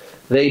words,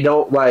 they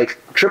don't like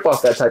trip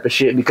off that type of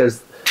shit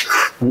because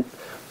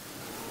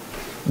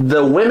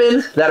the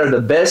women that are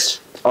the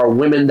best are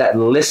women that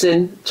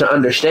listen to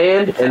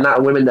understand and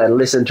not women that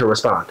listen to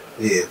respond.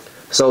 Yeah.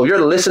 So you're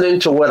listening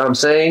to what I'm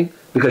saying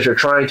because you're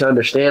trying to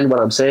understand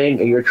what I'm saying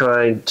and you're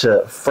trying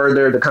to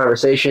further the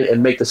conversation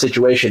and make the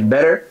situation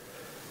better,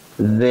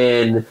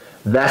 then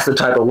that's the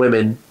type of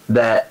women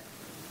that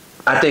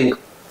I think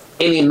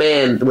any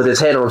man with his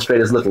head on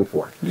straight is looking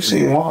for. You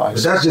see why?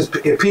 But that's just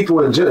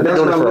people in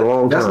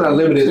general. That's not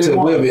limited to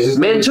women. It's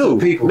men too.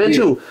 Men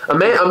too. A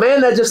man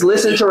that just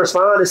listens to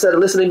respond instead of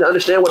listening to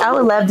understand what. I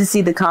would love to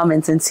see the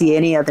comments and see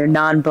any other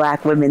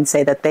non-black women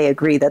say that they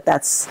agree that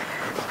that's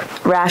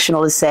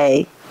rational to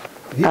say.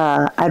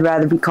 I'd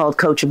rather be called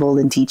coachable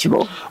than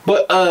teachable.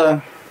 But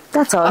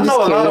that's all. I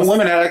know a lot of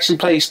women that actually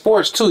play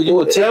sports too. You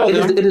would tell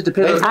them. It just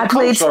depends. I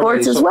played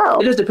sports as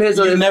well. It just depends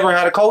on. You never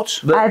had a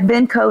coach? I've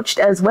been coached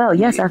as well.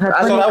 Yes, I've had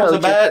plenty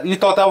of coaches. You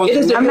thought that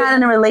was. I'm not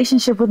in a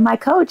relationship with my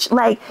coach.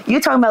 Like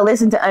you're talking about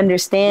listen to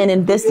understand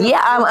and this. Yeah,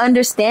 I'm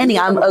understanding.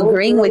 I'm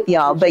agreeing with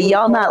y'all, but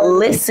y'all not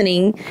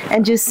listening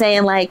and just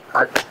saying like.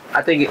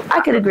 I think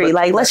I could agree.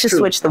 Like, let's just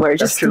switch the word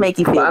just to make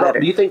you feel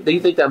better. Do you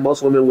think that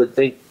most women would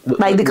think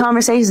like the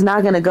conversation is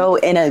not going to go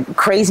in a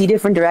crazy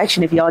different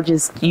direction if y'all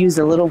just use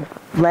a little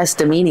less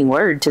demeaning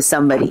word to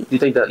somebody? You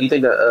think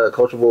that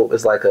coachable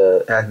is like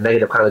a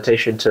negative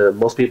connotation to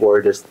most people,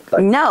 or just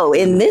like no?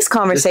 In this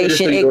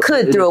conversation, it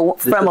could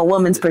from a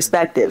woman's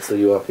perspective. So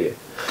you up here.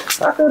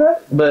 I feel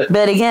that,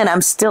 but again,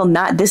 I'm still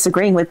not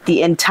disagreeing with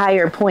the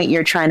entire point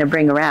you're trying to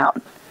bring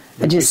around.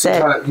 I just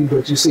said.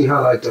 But you see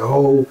how like the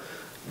whole.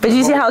 But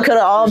you see how it could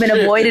have all been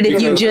avoided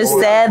if you just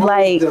said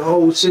like the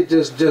whole shit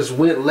just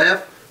went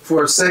left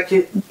for a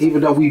second,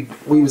 even though we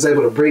was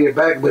able to bring it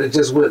back, but it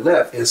just went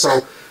left. And so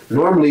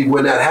normally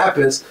when that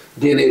happens,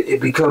 then it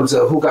becomes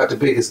a who got the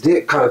biggest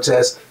dick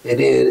contest, and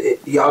then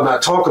y'all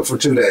not talking for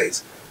 2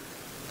 days.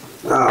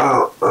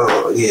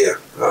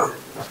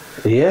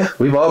 Yeah,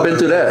 we've all been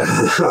through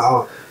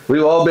that.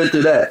 We've all been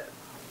through that.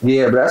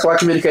 Yeah, but that's why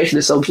communication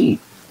is so key,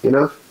 you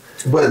know.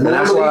 But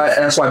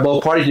that's why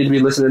both parties need to be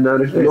listening to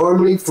understand.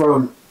 Normally,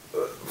 from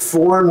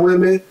foreign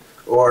women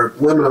or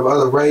women of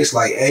other race,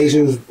 like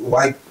Asians,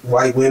 white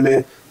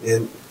women,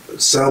 and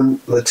some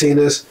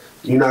Latinas,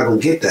 you're not gonna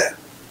get that.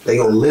 They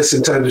gonna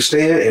listen to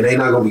understand, and they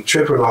not gonna be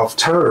tripping off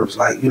terms,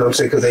 like you know what I'm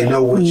saying, because they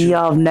know what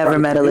y'all have never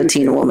met a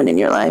Latina woman in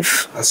your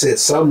life. I said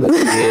some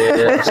Latinas.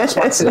 Yeah, that's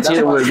why I said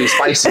Latina would be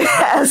spicy.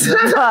 That's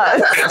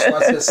why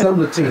I said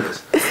some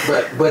Latinas.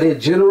 But in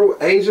general,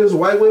 Asians,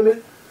 white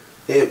women,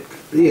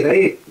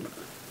 they.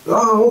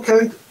 Oh,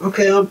 okay,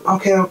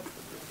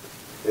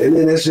 and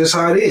then that's just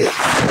how it is.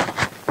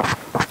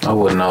 I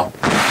wouldn't know.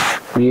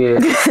 Yeah,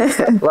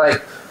 like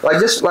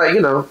just like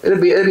you know, it'd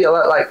be a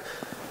lot like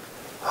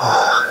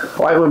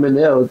white women.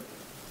 You'll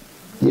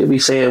be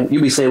saying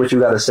what you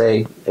gotta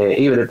say, and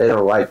even if they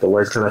don't like the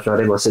words coming out, they're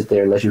gonna sit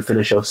there and let you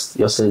finish your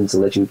sentence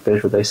and let you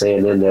finish what they say,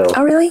 and then they'll.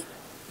 Oh really?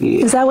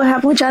 Yeah. Is that what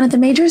happened with Jonathan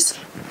Majors?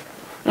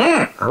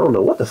 I don't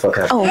know what the fuck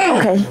happened. Oh,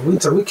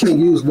 okay. We can't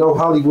use no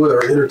Hollywood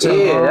or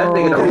entertainment. Yeah, that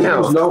nigga don't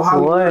count. Use no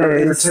Hollywood or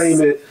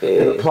entertainment and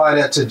Yeah. apply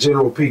that to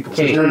general people. 'Cause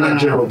they're not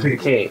general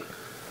people. Can't.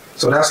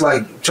 So that's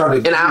like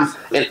trying to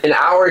In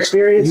our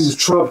experience, use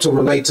Trump to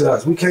relate to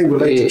us. We can't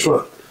relate to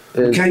Trump.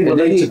 We can't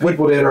relate to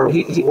people that are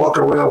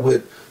walking around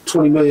with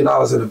 $20 million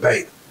in the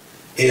bank,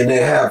 and they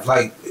have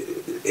like,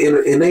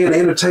 and they in the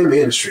entertainment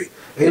industry.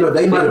 You know,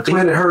 they might have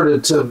planted her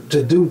to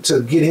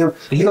get him.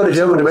 Did he go to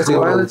jail with domestic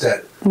violence?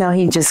 No,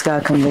 he just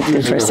got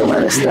convicted for some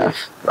other stuff.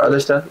 Other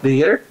stuff? Did he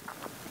hit her?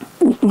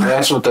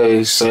 That's what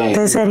they say.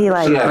 They said he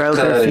like She got broke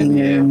her cut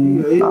finger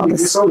and all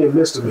It's this. only a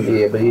misdemeanor.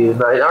 Yeah, but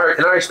in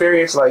our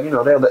experience, like, you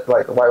know, they'll let,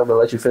 like, a white woman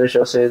let you finish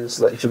your sentence,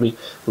 let you feel me,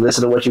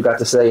 listen to what you got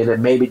to say, and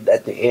then maybe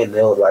at the end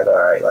they'll like, all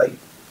right, like,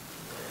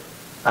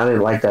 I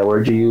didn't like that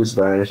word you used,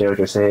 but I understand what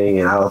you're saying,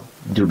 and I'll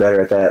do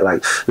better at that.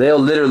 Like, they'll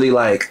literally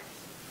like,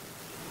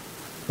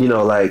 you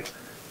know, like,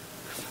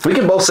 we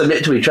can both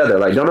submit to each other.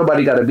 Like, don't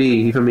nobody got to be,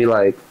 you feel me?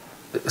 Like,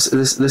 this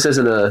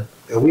isn't a.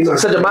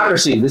 It's a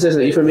democracy. This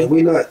isn't, you feel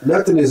me?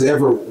 Nothing is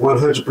ever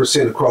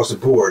 100% across the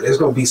board. There's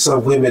gonna be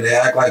some women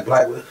that act like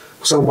black women,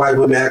 some white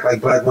women act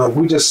like black women.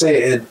 We just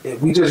say, and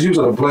we just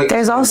using a blanket.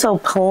 There's also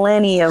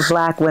plenty of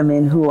black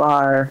women who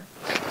are.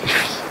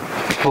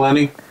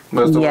 Plenty.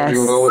 That's the Yes. one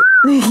you go with.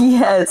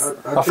 Yes.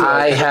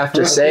 I have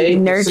to say,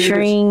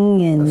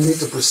 Nurturing I and. think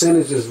the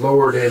percentage is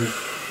lower than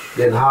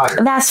higher.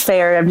 That's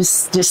fair. I'm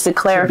just to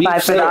clarify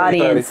for the fair,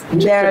 audience, to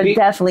there be-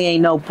 definitely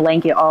ain't no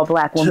blanket all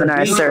black women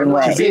are a certain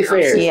way. to be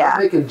fair. Yeah.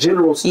 I'm making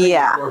general statements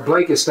Yeah. or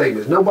blanket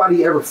statements.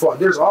 Nobody ever fought.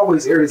 There's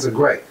always areas of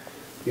gray.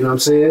 You know what I'm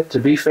saying? to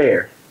be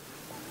fair,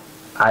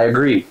 I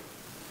agree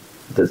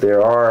that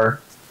there's a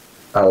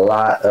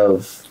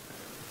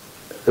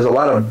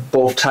lot of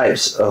both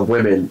types of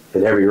women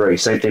in every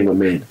race. Same thing with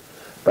men.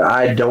 But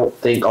I don't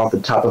think off the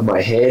top of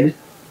my head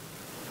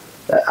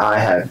that I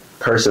have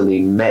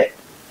personally met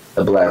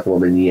a black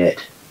woman yet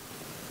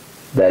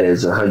that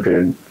is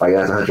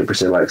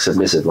 100% like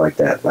submissive like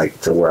that, like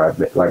to where I've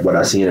met, like what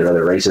I've seen in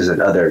other races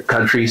and other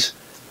countries.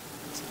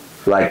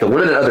 Like the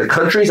women in other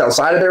countries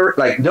outside of their,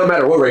 like, no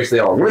matter what race they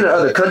are, women in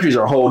other countries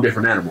are a whole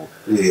different animal.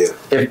 Yeah.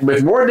 If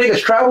more niggas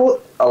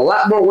traveled, a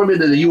lot more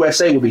women in the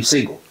USA would be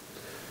single.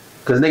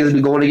 Because niggas would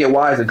be going to get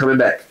wives and coming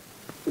back.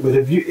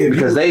 But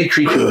Because they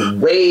treat you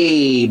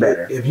way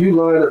better. if you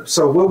line up,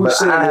 so what we're But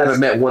saying I haven't is,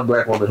 met one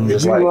black woman who if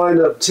just you like, line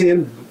up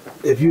 10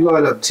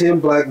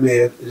 black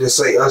men, just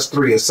say us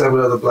three and 7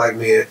 other black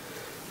men,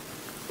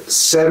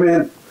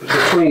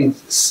 between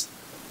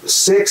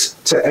 6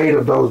 to 8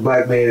 of those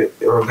black men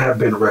have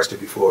been arrested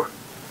before.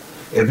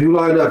 If you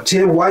line up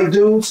 10 white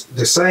dudes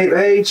the same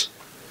age,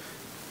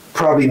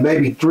 probably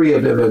maybe 3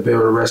 of them have been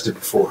arrested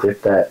before.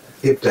 if that.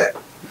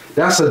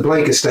 That's a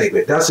blanket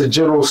statement. That's a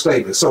general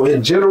statement. So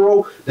in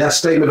general, that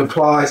statement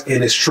applies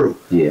and it's true.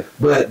 Yeah.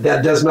 But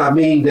that does not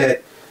mean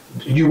that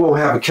you won't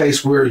have a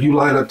case where you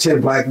line up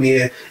 10 black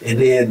men and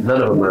then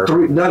None of them are.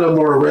 none of them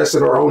were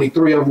arrested, or only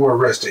 3 of them were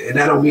arrested. And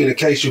that don't mean the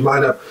case you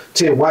line up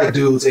 10 white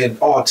dudes and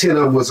all 10 of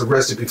them was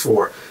arrested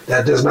before.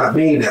 That does not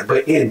mean that.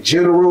 But in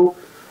general,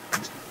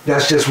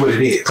 that's just what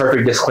it is.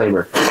 Perfect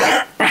disclaimer.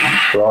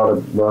 For all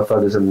the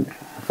motherfuckers and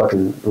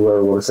fucking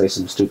whoever want to say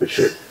some stupid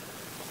shit.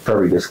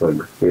 Perfect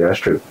disclaimer. Yeah, that's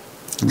true.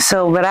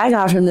 So what I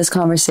got from this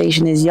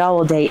conversation is y'all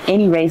will date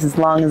any race as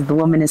long as the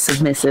woman is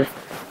submissive.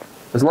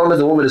 As long as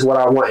the woman is what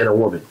I want in a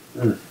woman.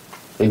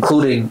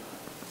 Including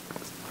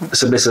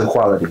submissive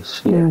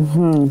qualities. Yeah.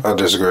 I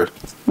disagree.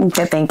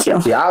 Okay, thank you.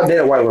 Yeah, I'll date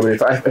a white woman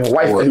if a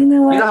white. You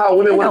know what? You know how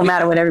women It want don't to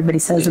matter what everybody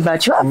says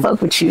about you. I fuck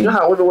with You you. know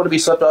how women want to be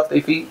swept off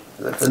their feet.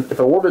 If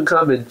a woman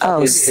come and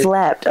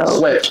Slept. Oh,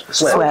 swept.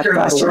 I don't care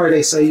how Slept. sorry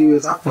they say you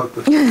is, I fuck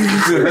with you.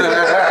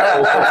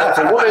 If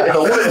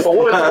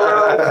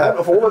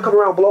a woman come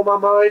around and blow my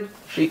mind,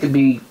 she could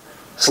be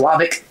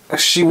Slavic.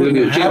 She would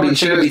be having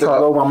chance to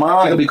blow my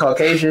mind. She could be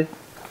Caucasian.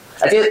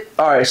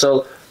 All right,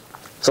 so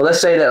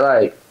let's say that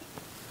like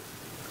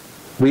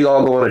we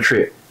all go on a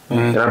trip,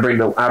 and I bring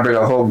a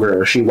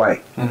homegirl. She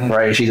white,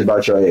 right? And she's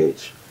about your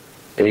age,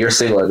 and you're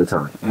single at the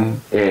time, and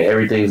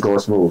everything's going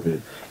smooth.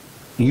 And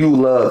you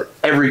love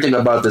everything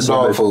about this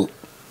Dog woman. food.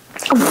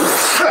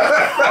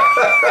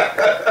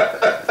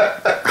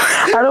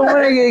 I don't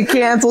want to get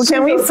canceled.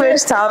 Can we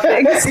switch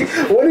topics?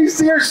 When you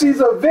see her,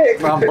 she's a Vic.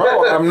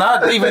 Bro, I'm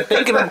not even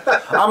thinking.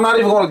 I'm not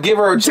even going to give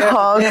her a chance.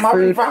 Dog Damn, I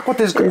really food rock with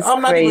this girl. is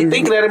I'm not even crazy.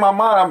 thinking that in my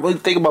mind. I'm really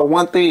thinking about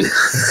one thing.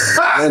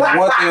 And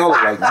one thing only.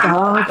 Like,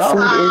 Dog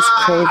food is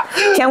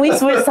crazy. Can we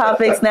switch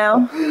topics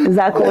now? Is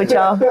that cool with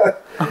y'all?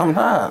 I'm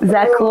not. Is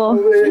that cool?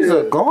 She's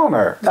a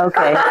goner.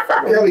 Okay.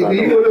 Kelly, do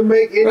you want to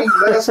make any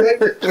last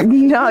statement? You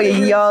know,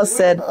 y'all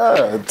said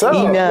Tough.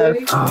 enough.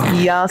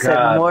 Y'all said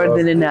God, more bro.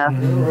 than enough.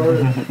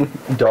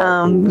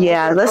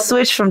 Yeah, let's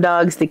switch from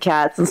dogs to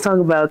cats. Let's talk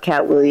about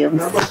Katt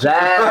Williams.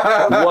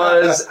 That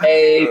was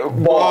a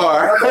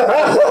bar.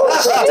 That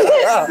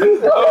was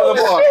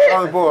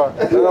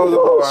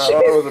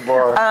a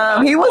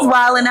bar. He was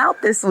wilding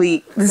out this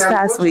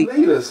past week. What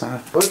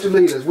you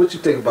lead us? What you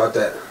think about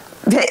that?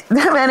 That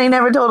man ain't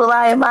never told a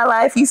lie in my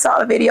life. You saw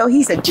a video.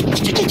 He said,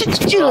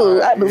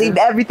 I believed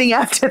everything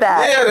after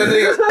that. Yeah, the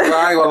nigga.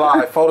 I ain't gonna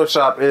lie.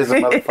 Photoshop is a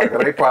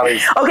motherfucker. They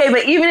probably. Okay,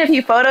 but even if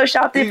he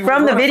photoshopped it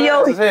from the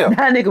video,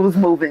 that nigga was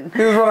moving.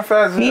 He was running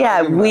fast as hell. He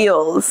had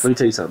wheels. Let me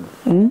tell you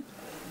something.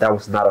 That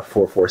was not a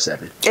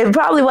 447. It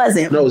probably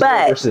wasn't. No,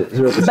 but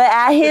 0%. But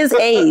at his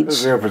age,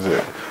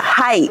 0%.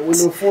 height,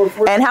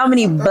 and how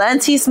many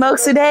blunts he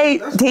smokes a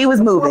day, he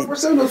was moving.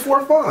 4% was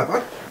 4 or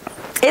 5.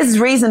 It's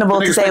reasonable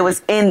to say it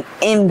was in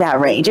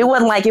that range. It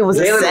wasn't like it was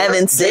a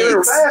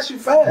 7.6. You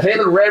fast.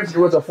 Jalen Ramsey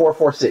was a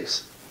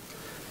 446.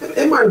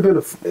 It might have been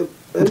a.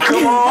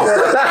 Come on.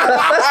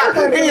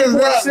 He is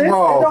that It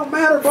small. don't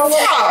matter, bro.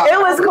 It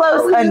was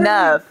close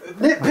enough.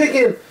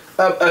 Nitpicking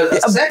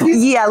a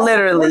second? Yeah,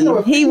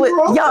 literally. He would.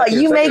 Y'all,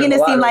 you making it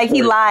seem like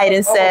he lied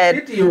and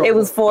said 50-year-old. it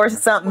was 4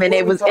 something, and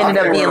it was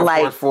ended up being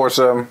like.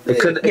 4-something.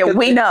 Yeah,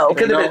 we know. It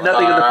could have been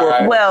nothing in the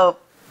 4. Well,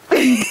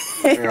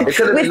 It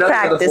could have with been nothing in the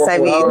practice, I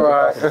 4. mean. All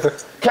right.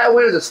 Katt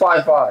Williams is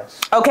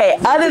 5'5". Okay,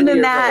 other than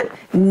 50 that, years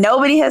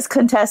nobody has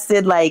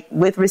contested, like,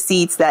 with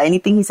receipts that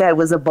anything he said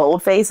was a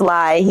bold-faced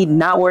lie. He's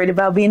not worried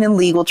about being in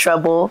legal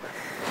trouble.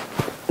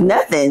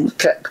 Nothing.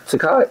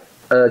 Kevin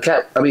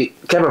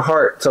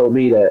Hart told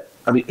me that.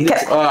 I mean, he,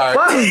 All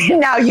right.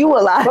 Now you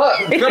a lie.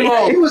 Come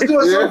on. He was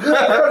doing so good.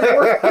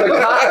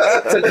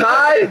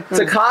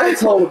 Takai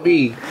told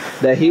me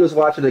that he was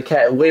watching the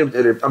Katt Williams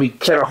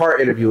Kevin Hart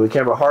interview, and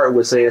Kevin Hart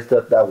was saying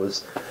stuff that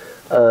was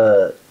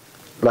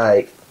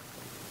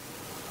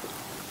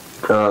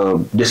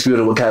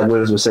disputing what Katt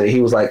Williams was saying. He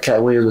was like,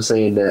 Katt Williams was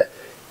saying that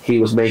he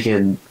was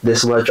making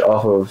this much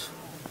off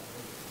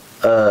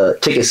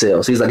of ticket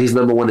sales. He's like, he's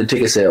number one in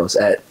ticket sales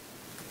at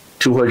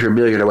 200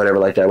 million or whatever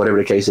like that, whatever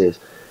the case is.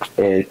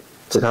 And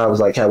Takai was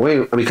like,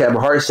 Kevin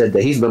Hart said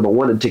that he's number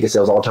one in ticket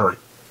sales all time,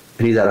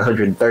 and he's at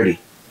 130.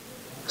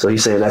 So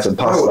he's saying that's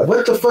impossible. Bro,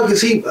 what the fuck is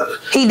he?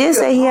 He did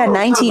say he had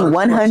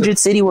 1,100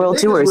 City World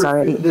Tours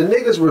already. The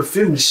niggas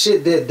refuting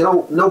shit that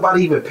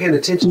nobody even paying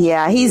attention to.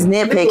 Yeah, he's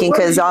nitpicking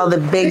because all the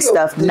big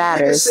stuff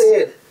matters.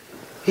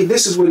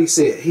 This is what he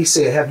said. He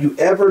said, have you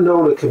ever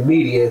known a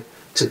comedian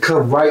to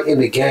come right in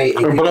the game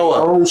and get blow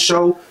their up? own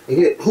show?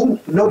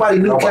 Nobody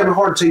knew Kevin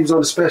Hart until he was on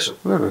the special.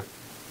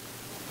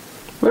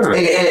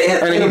 Literally.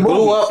 And he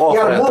blew up off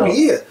of that,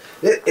 movie, yeah.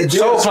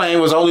 Soul Plane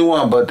was only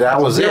one, but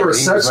that was it. There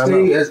was such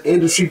thing as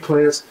industry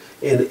plants,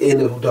 and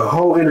the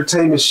whole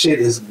entertainment shit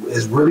is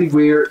really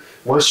weird.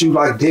 Once you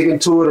like dig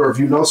into it, or if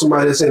you know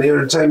somebody that's in the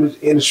entertainment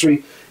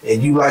industry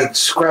and you like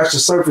scratch the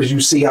surface,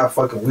 you see how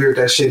fucking weird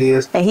that shit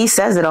is. And he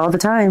says it all the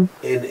time.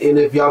 And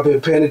if y'all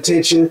been paying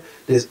attention,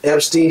 this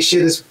Epstein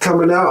shit is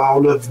coming out.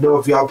 I don't know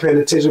if y'all paying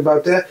attention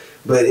about that,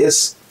 but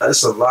it's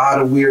a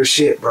lot of weird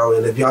shit, bro.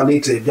 And if y'all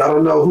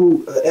don't know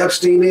who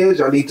Epstein is,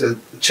 y'all need to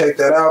check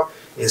that out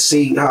and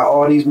see how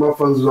all these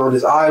motherfuckers was on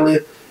this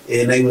island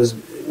and they was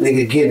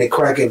getting it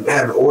cracking,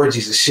 having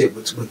orgies and shit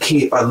with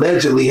kids,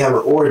 allegedly having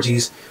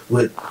orgies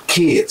with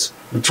kids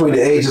between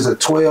the ages of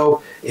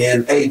 12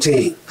 and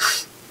 18.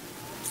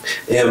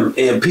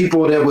 And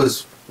people that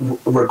was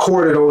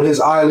recorded on his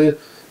island,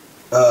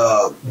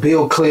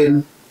 Bill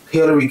Clinton,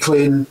 Hillary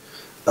Clinton,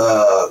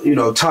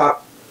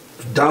 top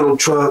Donald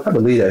Trump. I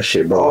believe that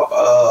shit, bro.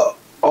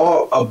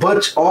 A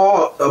bunch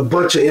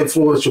of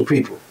influential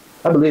people.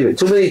 I believe it.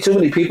 Too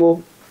many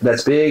people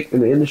that's big in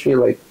the industry,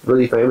 like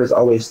really famous,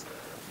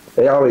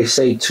 they always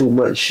say too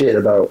much shit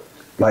about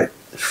like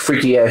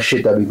freaky ass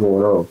shit that be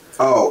going on.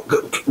 Oh,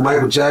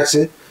 Michael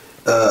Jackson,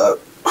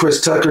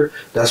 Chris Tucker.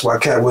 That's why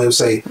Katt Williams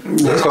say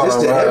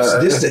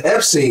this the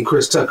Epstein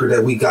Chris Tucker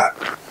that we got.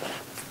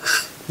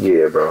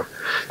 Yeah, bro.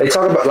 They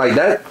talk about like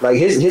that, like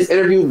his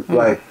interview,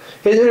 like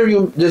his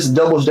interview just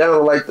doubles down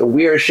on like the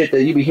weird shit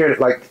that you be hearing.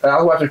 Like I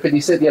was watching 50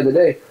 Cent the other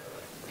day.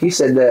 He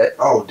said that.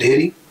 Oh, did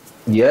he?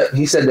 Yeah,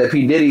 he said that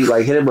P. Diddy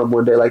like hit him up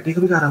one day, like, nigga,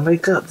 we gotta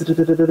link up.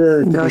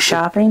 Go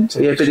shopping?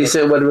 Yeah, 50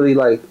 Cent wasn't really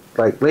like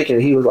linking.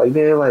 He was like,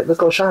 man, like, let's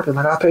go shopping.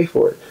 Like, I'll pay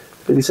for it.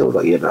 50 Cent was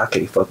like, yeah, no, I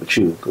can't fuck with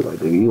you. Cause like,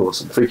 nigga, you on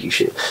some freaky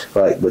shit.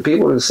 Like, but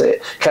people didn't say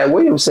it. Katt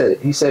Williams said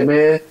it. He said,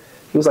 man,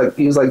 he was like,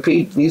 you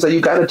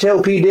gotta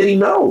tell P. Diddy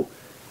no.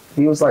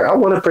 He was like, I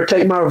want to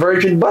protect my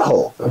virgin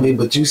butthole. I mean,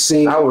 but you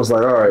see, I was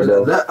like, all right,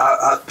 though.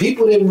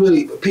 People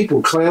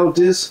clowned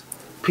this.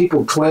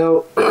 People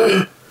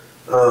clowned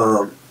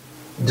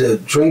the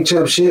Drink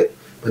Champ shit,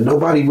 but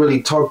nobody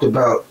really talked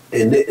about,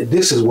 and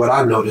this is what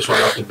I noticed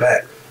right off the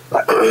bat,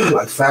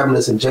 like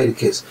Fabulous and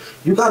Jadakiss.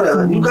 You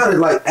gotta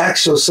like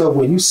ask yourself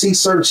when you see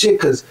certain shit,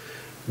 because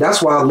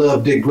that's why I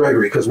love Dick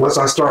Gregory, because once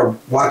I start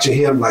watching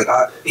him,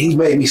 he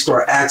made me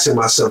start asking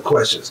myself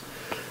questions.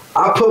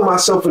 I put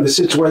myself in the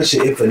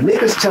situation, if a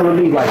nigga's telling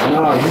me like,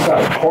 nah, you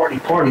gotta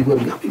party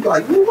with me, I'll be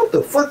like, man, what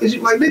the fuck is you,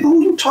 like, nigga,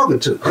 who you talking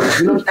to?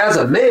 You know, as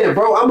a man,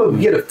 bro, I'm gonna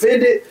get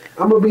offended.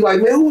 I'm gonna be like,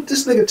 man, who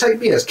this nigga take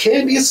me as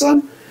candy or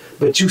something?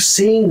 But you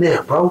seen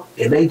them, bro,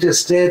 and they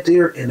just sat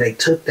there and they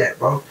took that,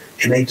 bro,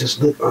 and they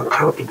just looked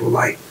uncomfortable,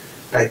 like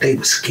they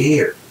were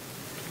scared.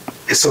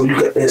 And so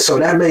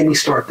that made me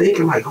start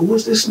thinking, like, who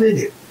was this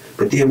nigga?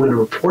 But then when the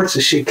reports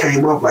and shit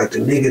came up, like the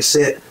nigga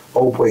set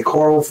old boy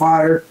car on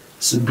fire,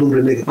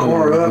 blew the nigga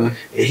car up, and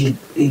he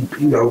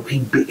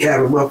had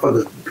a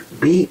motherfucker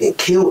beat and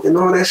killed and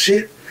all that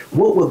shit.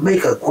 What would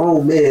make a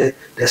grown man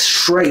that's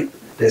straight,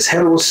 that's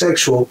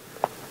heterosexual,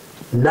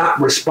 not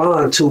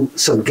respond to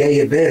some gay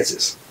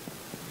advances?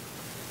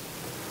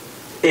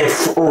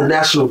 And on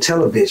national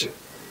television,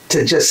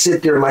 to just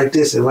sit there like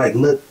this and like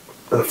look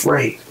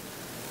afraid.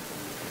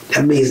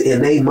 That means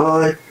in their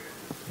mind,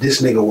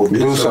 this nigga will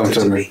do something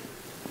to me.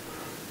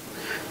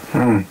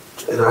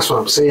 And that's what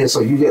I'm saying. So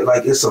you get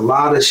like, it's a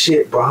lot of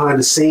shit behind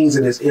the scenes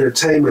in this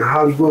entertainment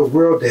Hollywood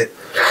world that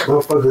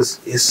motherfuckers,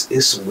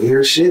 it's some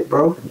weird shit,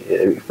 bro. Yeah,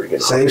 every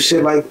freaking same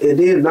shit, like, and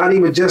then not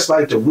even just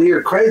like the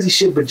weird crazy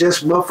shit, but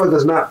just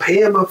motherfuckers not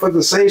paying motherfuckers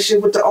the same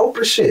shit with the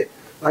Oprah shit.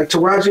 Like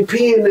Taraji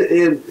P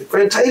and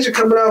Fantasia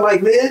coming out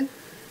like, man,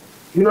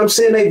 you know what I'm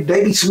saying?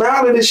 They be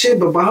smiling and shit,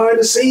 but behind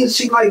the scenes,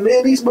 she like,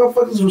 man, these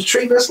motherfuckers was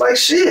treating us like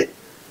shit.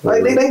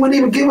 Like they wouldn't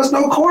even give us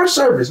no car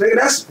service.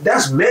 Nigga,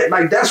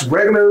 that's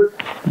regular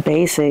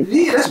basic.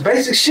 Yeah, that's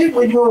basic shit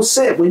when you on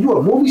set. When you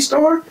a movie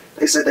star,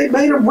 they said they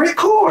made them rent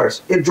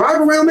cars and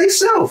drive around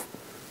themselves.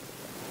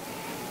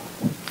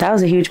 That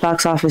was a huge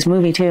box office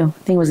movie too. I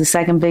think it was the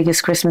second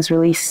biggest Christmas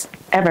release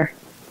ever.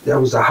 That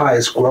was the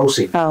highest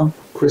grossing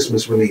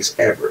Christmas release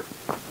ever.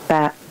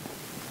 That.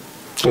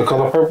 The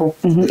Color Purple?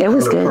 It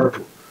was good.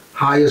 Purple.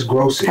 Highest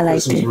grossing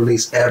Christmas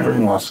release ever.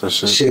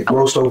 Shit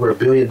grossed over $1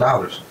 billion.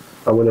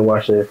 I went and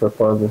watched it for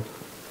fun.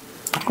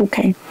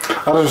 Okay.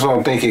 I just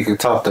don't think he could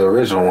top the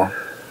original one.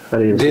 I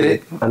didn't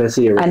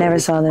see it. I never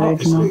saw the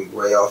original.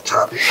 Way off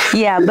topic.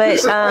 Yeah,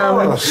 but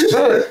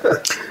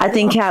I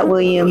think Katt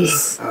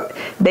Williams,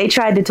 they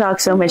tried to talk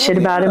so much shit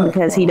about him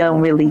because he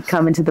don't really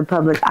come into the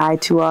public eye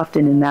too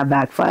often, and that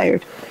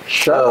backfired.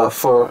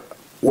 For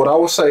what I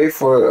would say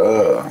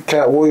for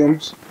Katt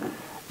Williams,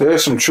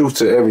 there's some truth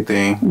to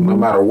everything, no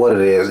matter what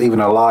it is. Even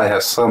a lie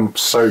has some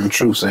certain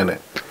truths in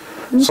it.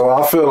 So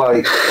I feel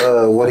like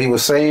what he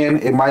was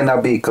saying, it might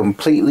not be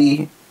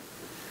completely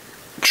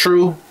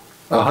true,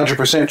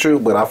 100% true,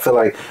 but I feel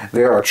like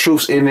there are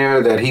truths in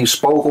there that he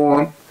spoke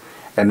on,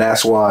 and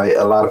that's why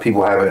a lot of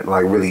people haven't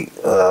like really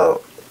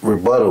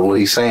rebutted what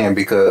he's saying,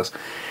 because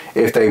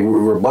if they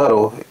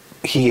rebuttal,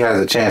 he has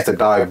a chance to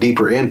dive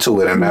deeper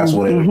into it, and that's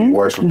when it would be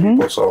worse for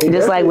people. So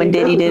just like when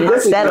Diddy did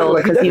it settle,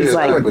 because he was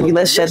like,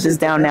 let's shut this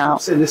down now. I'm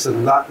saying this a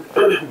lot.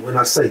 When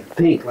I say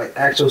think, like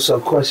ask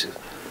yourself questions.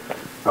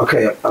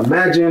 Okay,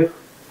 imagine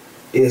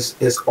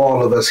it's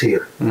all of us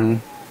here, and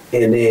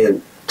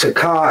then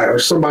Takai or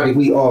somebody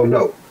we all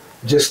know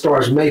just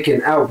starts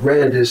making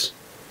outlandish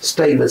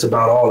statements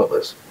about all of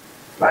us.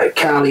 Like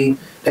Cali,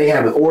 they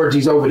having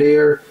orgies over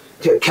there.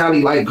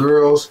 Cali like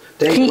girls,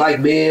 they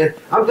like men.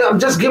 I'm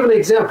just giving an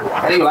example.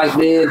 They like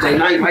men, they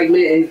like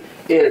men,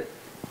 and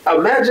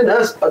imagine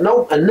us.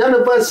 None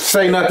of us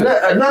say nothing.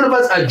 None of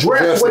us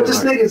address what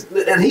this nigga's,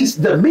 and he's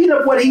the meat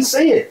of what he's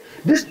saying.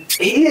 This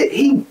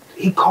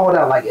he called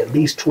out like at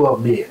least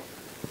 12 men.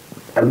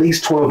 At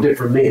least 12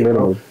 different men.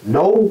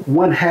 No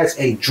one has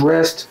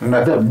addressed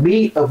the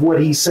meat of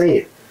what he's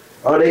saying.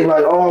 Are they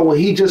like, oh, well,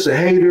 he just a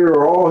hater,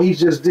 or oh, he's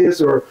just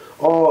this, or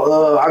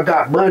oh, I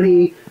got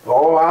money,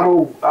 or I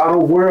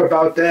don't worry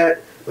about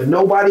that. But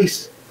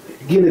nobody's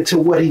getting to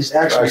what he's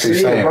actually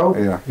saying, bro.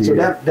 Yeah. So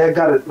that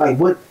gotta, like,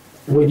 what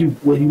when you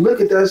look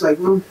at that, it's like,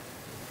 well,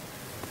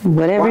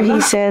 whatever he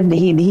said,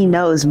 he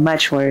knows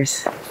much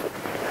worse.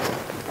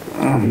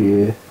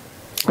 Yeah.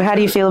 But how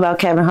do you feel about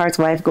Kevin Hart's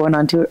wife going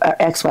on tour,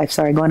 ex-wife,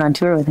 sorry, going on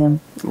tour with him?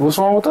 What's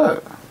wrong with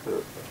that?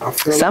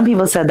 Some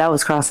people said that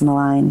was crossing the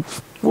line.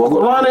 Well,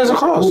 the line is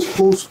across.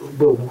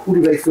 But who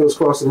do they feel is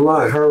crossing the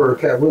line? Her or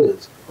Katt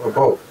Williams? Or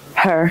both?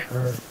 Her.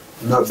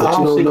 No,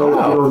 but you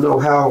don't know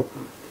how.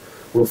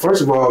 Well,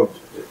 first of all,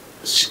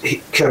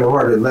 Kevin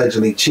Hart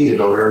allegedly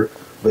cheated on her.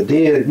 But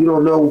then you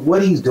don't know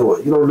what he's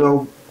doing. You don't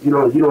know. You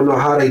don't know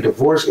how they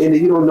divorce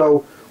ended. You don't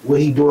know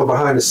what he's doing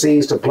behind the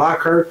scenes to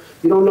block her.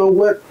 You don't know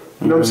what.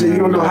 You know what I'm saying? You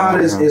don't know how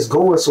this is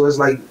going. So it's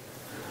like,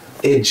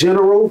 in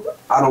general,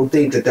 I don't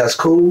think that that's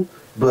cool.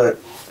 But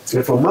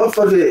if a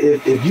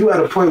motherfucker, if you at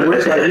a point where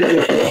it's like,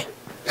 nigga,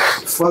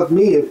 fuck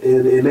me,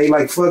 and they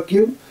like fuck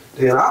you,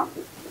 then I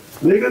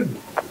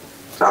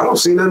don't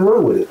see nothing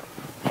wrong with it.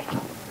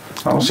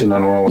 I don't see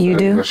nothing wrong with you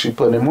that. You do? Because she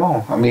putting him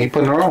on. I mean, he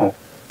putting her on.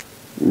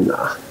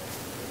 Nah.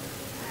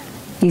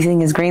 You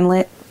think it's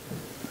greenlit?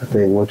 I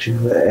think once you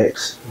an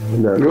ex,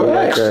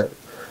 like that.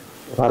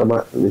 A lot of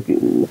my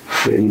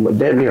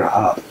damn near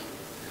op.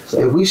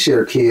 So if we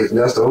share kids,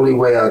 that's the only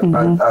way I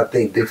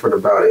think different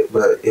about it.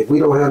 But if we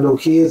don't have no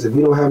kids, if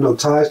we don't have no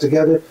ties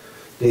together,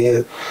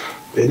 then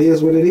it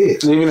is what it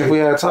is. Even if we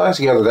had ties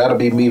together, that'll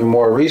be even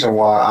more reason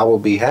why I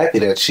would be happy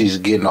that she's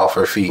getting off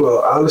her feet. Well,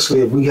 honestly,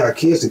 if we had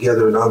kids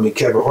together and I'm in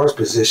Kevin Hart's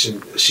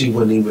position, she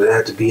wouldn't even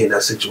have to be in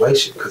that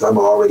situation because I'm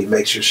already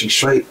make sure she's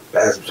straight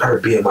as her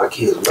being my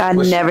kid. I've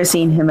never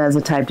seen him as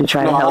a type to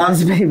try to help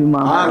his baby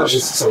mama.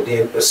 So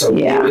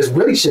it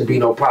really shouldn't be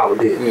no problem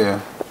then.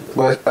 Yeah.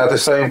 But at the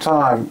same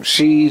time,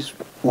 she's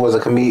was a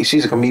comedian.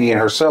 She's a comedian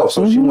herself,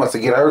 so she wants to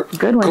get her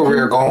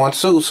career going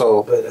too.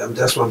 So, but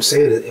that's what I'm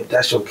saying. If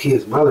that's your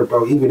kid's mother,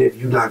 bro, even if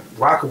you're not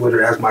rocking with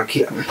her as my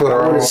kid, I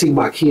want to see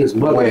my kid's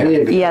mother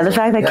win. Yeah, the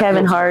fact that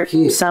Kevin Hart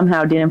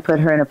somehow didn't put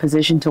her in a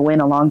position to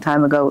win a long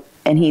time ago,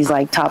 and he's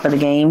like top of the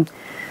game.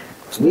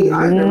 Me,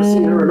 I ain't never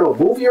seen her in no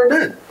movie or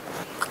nothing.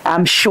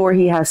 I'm sure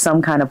he has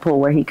some kind of pull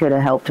where he could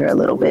have helped her a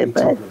little bit,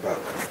 but.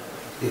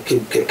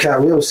 Katt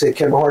Williams said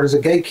Kevin Hart is a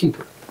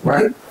gatekeeper,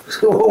 right?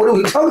 What are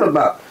we talking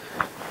about?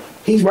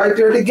 He's right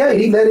there at the gate.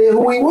 He let in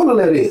who he want to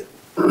let in.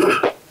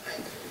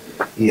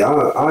 Yeah,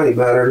 I ain't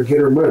mad at her to get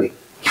her money.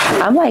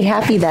 I'm like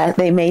happy that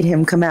they made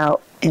him come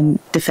out and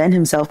defend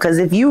himself, because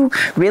if you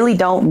really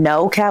don't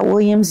know Katt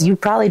Williams, you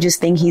probably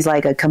just think he's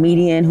like a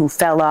comedian who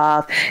fell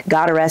off,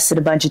 got arrested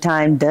a bunch of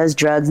times, does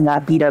drugs, and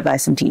got beat up by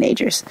some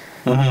teenagers.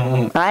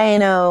 I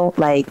know,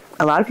 like,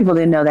 a lot of people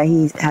didn't know that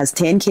he has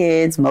 10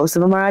 kids. Most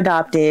of them are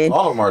adopted.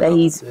 All of them are that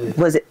he's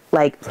was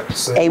like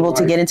able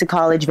to get into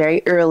college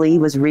very early,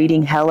 was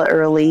reading hella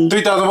early.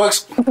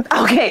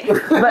 $3,000. Okay, but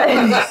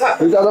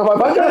 $3,000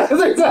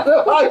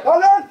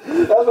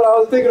 That's what I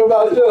was thinking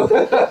about too.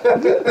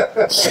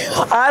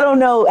 I don't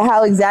know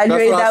how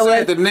exaggerated that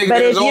was,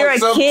 but if you're a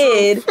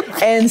kid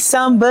and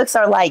some books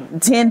are like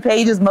 10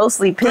 pages,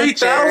 mostly pictures.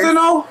 3,000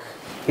 though?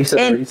 He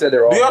said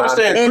they're all. Do you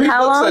understand? 3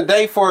 books a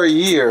day for a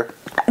year.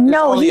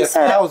 No, only he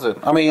said 1,000.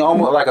 I mean,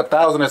 almost like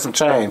 1,000 and some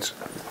change.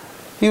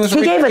 He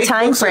gave a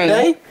time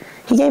frame.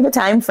 He gave a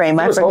time frame.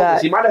 I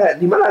forgot. He might have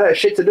had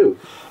shit to do.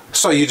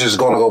 So you're just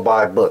gonna go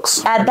buy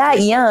books? At that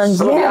young,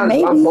 yeah,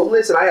 maybe. I'm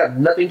homeless and I have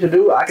nothing to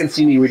do. I can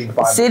see me reading 5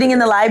 books. Sitting in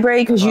the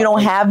library because you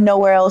don't have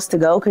nowhere else to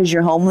go because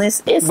you're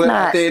homeless. It's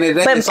not.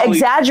 But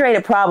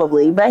exaggerated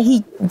probably. But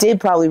he did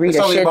probably read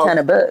a shit ton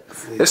of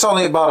books. It's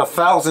only about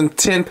 1,000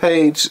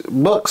 10-page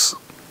books.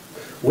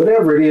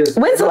 Whatever it is.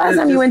 When's the last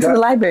time you went to the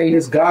library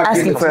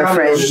asking for a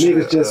friend? The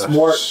nigga's just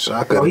smart.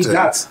 Bro, he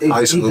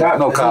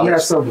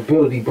has some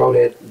ability, bro,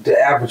 that the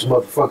average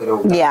motherfucker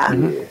don't got.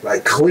 Yeah.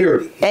 Like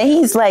clarity. And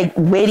he's like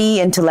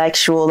witty,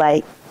 intellectual,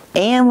 like,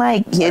 and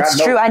like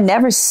it's true. I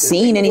never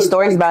seen any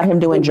stories about him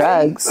doing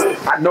drugs.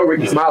 I know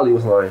Ricky Smiley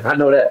was lying. I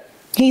know that.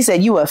 He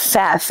said you a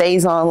fat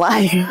phase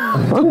online.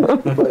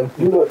 But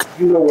you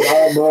know what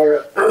I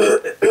admire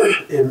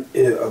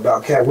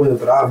about Katt Williams,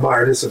 but I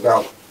admire this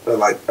about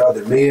like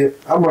other men.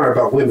 I admire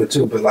about women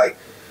too, but like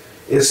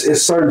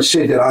it's certain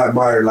shit that I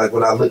admire, like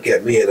when I look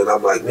at men and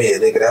I'm like,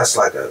 man, nigga, that's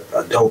like a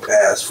dope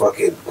ass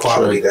fucking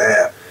quality to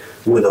have.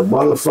 When a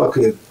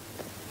motherfucker,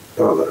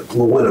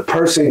 when a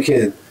person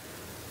can,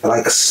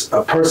 like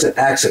a person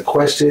asks a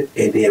question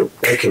and then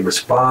they can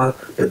respond,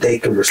 but they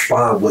can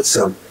respond with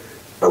some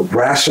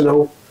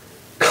rational,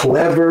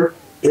 clever,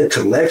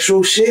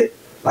 intellectual shit.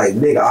 Like,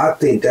 nigga, I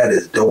think that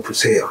is dope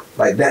as hell.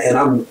 Like that,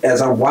 and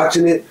as I'm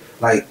watching it,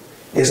 like,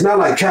 it's not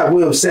like Katt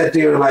Williams sat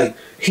there and like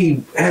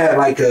he had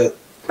like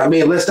I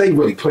mean, unless they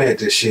really planned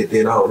this shit,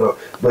 then I don't know.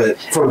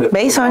 But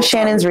based on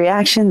Shannon's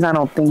reactions, I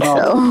don't think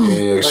so.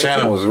 Yeah,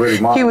 Shannon was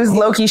really mad. He was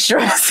low-key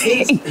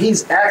stressing.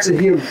 He's asking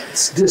him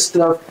this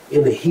stuff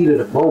in the heat of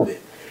the moment,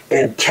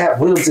 and Katt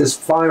Williams is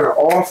firing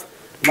off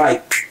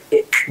like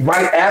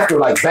right after,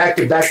 like back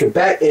to back to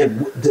back,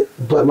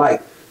 but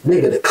like,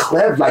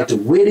 nigga, the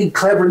witty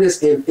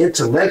cleverness and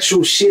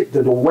intellectual shit,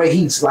 the way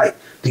he's like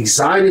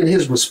designing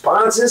his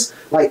responses,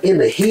 like in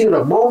the heat of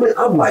the moment,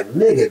 I'm like,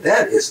 nigga,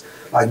 that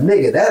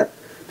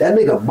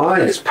nigga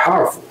mind is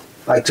powerful.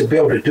 Like, to be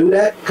able to do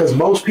that, because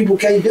most people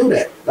can't do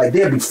that. Like,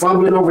 they'll be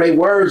fumbling over their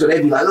words, or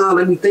they'd be like, oh,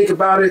 let me think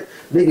about it.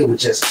 Nigga would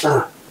just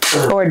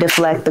or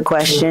deflect the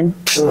question.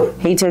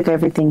 He took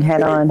everything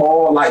head on.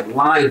 All like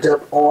lined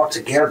up all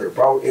together,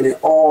 bro, and it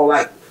all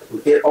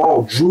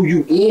drew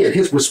you in.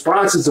 His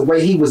responses, the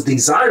way he was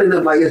designing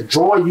them, like it's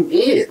drawing you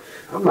in.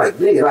 I'm like,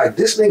 nigga, like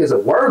this nigga's a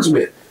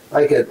wordsmith.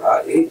 Like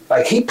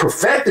he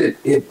perfected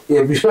it. If you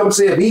know what I'm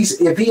saying,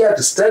 if he had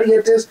to study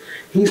at this,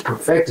 he's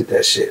perfected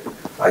that shit.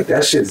 Like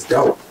that shit's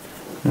dope.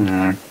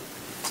 Mm-hmm.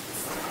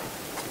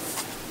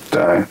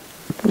 Dang.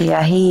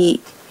 Yeah,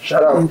 he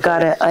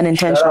got an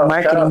unintentional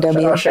marketing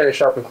W. Shout out Shannon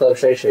Sharp and Club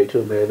Shay Shay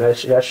too, man. That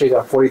shit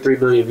got 43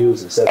 million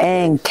views in 7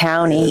 and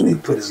counting. He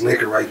put his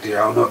liquor right there.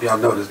 I don't know if y'all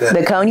noticed that.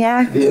 The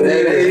cognac? Yeah,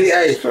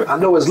 hey, I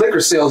know his liquor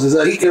sales is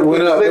up. He can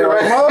put his liquor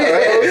right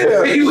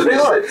there.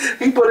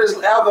 He put his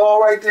alcohol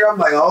right there. I'm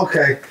like,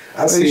 okay.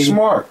 I see. He's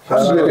smart. I'm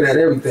just looking at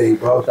everything,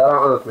 bro. Shout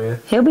out Unc, man.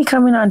 He'll be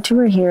coming on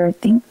tour here, I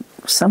think,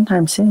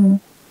 sometime soon.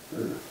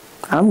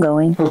 I'm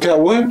going. Who, Katt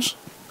Williams?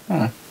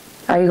 Are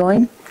you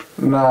going?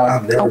 Nah.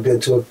 I've never been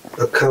to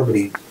a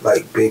comedy,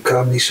 like big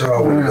comedy show.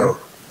 I want to go.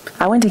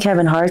 I went to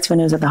Kevin Hart's when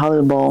it was at the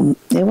Hollywood Bowl.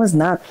 It was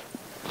not,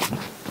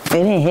 it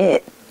didn't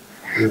hit.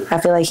 I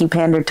feel like he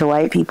pandered to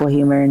white people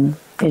humor and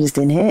it just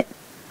didn't hit.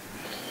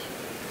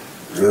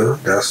 Yeah,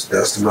 that's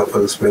the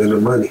motherfucker spending the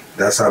money.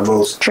 That's how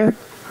most. True.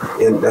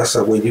 And that's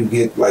how when you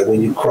get, like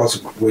when you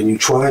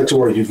trying to,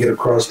 or you get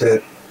across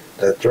that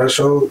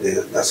threshold,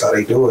 then that's how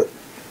they do it.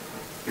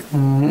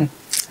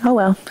 Mm-hmm. Oh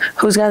well.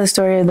 Who's got the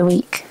story of the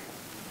week?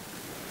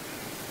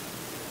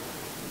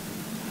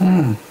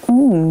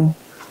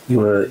 You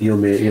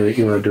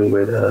wanna do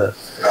with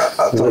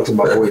I talked to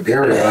my boy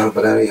Darion,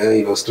 but that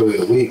ain't no story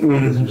of the week.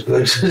 It's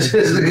good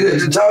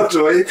to talk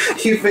to him.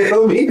 You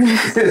feel me?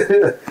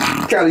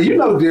 Kind of, you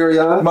know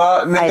Darion.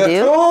 I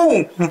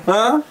do.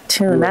 Huh?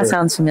 Tune. That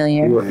sounds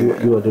familiar. You want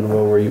to do the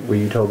one where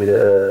you told me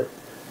to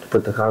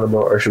put the condom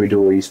on, or should we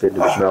do it where you spit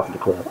in his mouth in the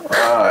club?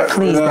 Alright.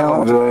 Please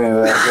don't. Do any of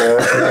that,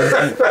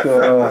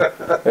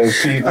 hey,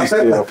 peace be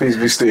still. Peace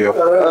be still.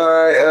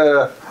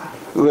 Alright,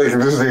 look,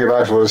 this nigga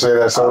actually want to say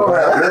that so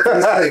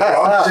bad.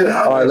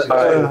 All right.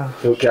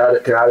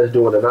 Can I just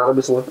do an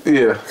anonymous one?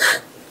 Yeah.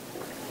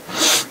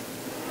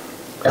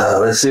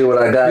 Let's see what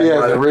I got.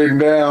 Yeah, it's written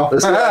down.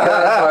 Let's see what I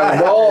got in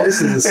my ball.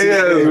 This is a Yeah,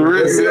 it's Let's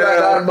written see what I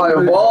got in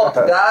down. my ball,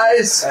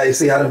 guys. Hey,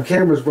 see how them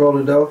cameras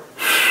rolling though?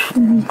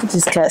 You could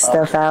just cut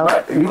stuff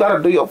out. You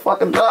gotta do your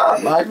fucking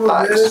job, Mike. Come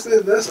on, man,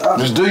 that's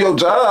Just do your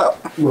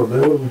job. Come on, man.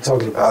 What are we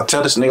talking I about?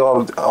 tell this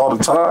nigga all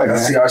the time, I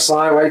see man. our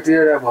sign right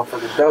there. That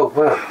motherfucker dope,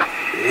 huh?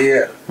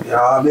 Yeah. You know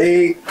what I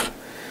mean?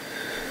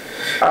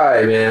 All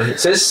right, man.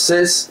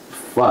 Since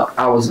fuck,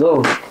 I was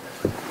going.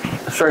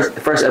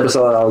 First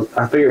episode,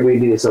 I figured we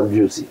needed something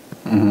juicy.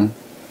 Mm-hmm.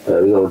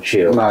 We gonna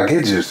chill. Nah,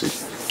 get juicy.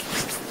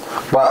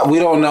 But we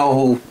don't know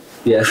who.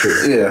 Yeah, that's true.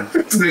 Yeah.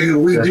 Nigga,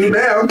 we do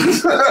now.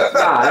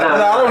 I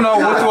don't know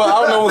which one. I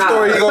don't know what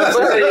story you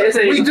gonna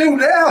say. We do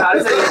now.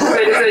 This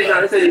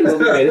ain't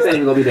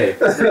even gonna be there. I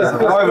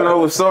don't even know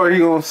what story he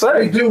gonna We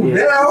say. do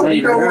now.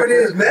 You know what it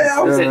is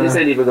now. This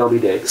ain't even gonna be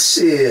there.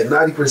 Shit,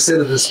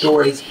 90% of the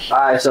stories. All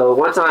right, so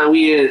one time all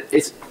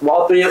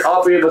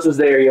three of us was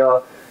there,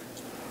 y'all.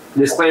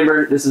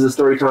 Disclaimer: this is a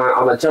story time.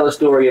 I'm gonna tell a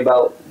story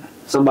about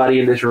somebody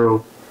in this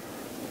room.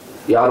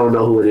 Y'all don't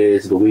know who it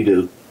is, but we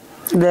do.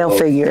 They'll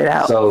figure it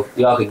out. So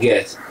y'all can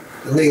guess.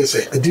 The nigga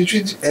said, "Did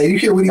you? Hey, you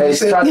hear what he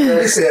said? try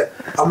to- He said,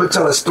 I'm gonna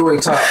tell a story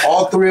time.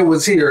 All three of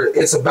us here.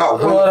 It's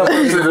about one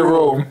in the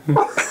room.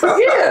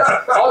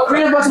 Yeah, all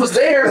three of us was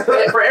there. And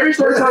for every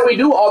story time we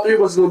do, all three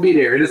of us is gonna be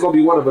there, and it's gonna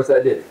be one of us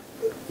that did it.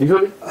 You feel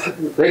me?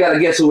 They gotta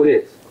guess who it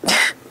is.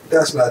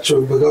 That's not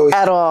true, but go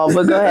ahead. At all,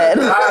 but go ahead.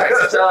 All right,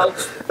 so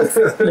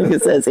Nigga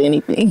says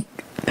anything.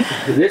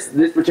 this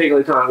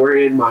particular time we're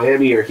in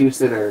Miami or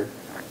Houston or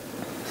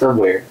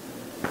somewhere,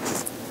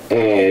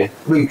 and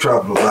We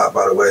traveled a lot,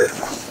 by the way.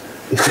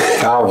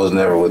 I was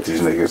never with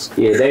these niggas.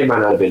 yeah, they might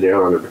not have been there. I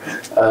don't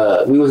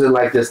remember. We was in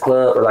like this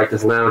club or like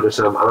this lounge or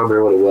something. I don't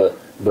remember what it was,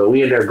 but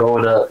we in there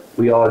going up.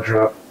 We all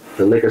drunk.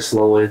 The liquor's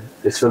flowing.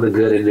 It's feeling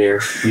good in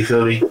there. You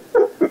feel me?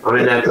 I'm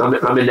in that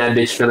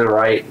bitch feeling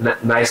right.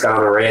 Nice guy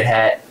on a red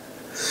hat.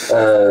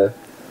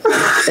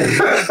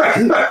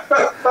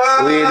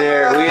 We in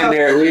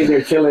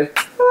there chilling,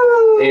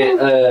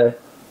 and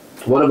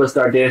one of us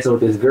start dancing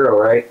with this girl,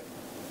 right?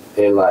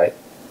 And like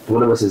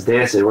one of us is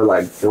dancing, we're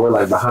like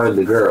behind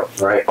the girl,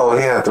 right? Oh,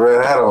 he had the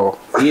red hat on.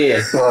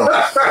 Yeah,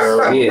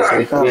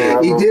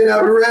 yeah. He did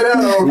have a red hat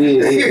on.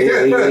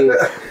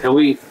 Yeah. And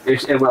we're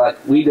like,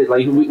 we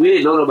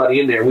didn't know nobody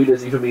in there. We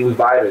just, you feel me? We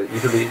vibing. You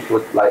feel me?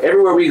 With, like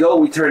everywhere we go,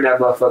 we turn that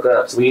motherfucker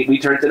up. So we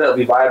turned it up.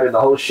 We vibing the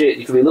whole shit.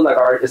 You feel me?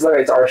 It's like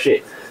it's our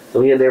shit.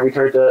 So we in there. We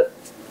turned up.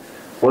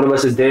 One of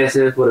us is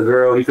dancing with a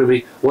girl. You feel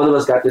me? One of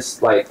us got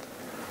this like.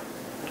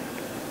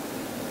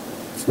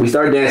 We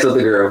start dancing with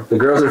the girl. The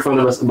girl's in front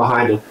of us and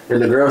behind him,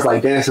 and the girl's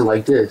like dancing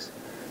like this.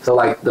 So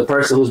like the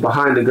person who's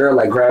behind the girl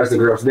like grabs the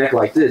girl's neck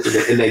like this,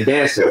 and they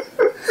dancing,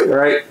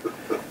 right?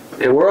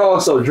 And we're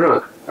all so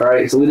drunk, all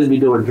right? So we just be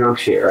doing drunk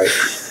shit, right?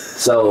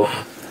 So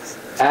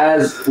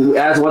as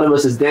one of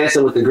us is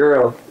dancing with the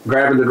girl,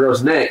 grabbing the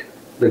girl's neck,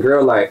 the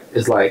girl like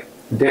is like,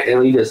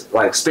 and he just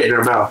like spit in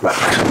her mouth like.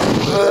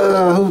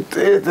 Who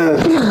did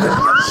that?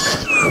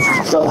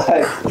 So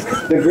like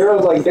the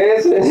girl's like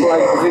dancing, like the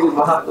niggas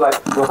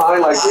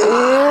behind like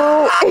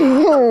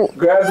this,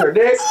 grabs her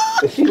neck,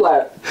 and she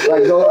like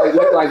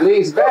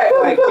leans back,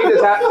 like she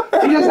just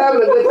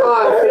having a good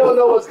time. She don't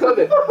know what's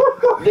coming.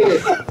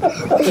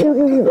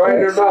 Nigga, right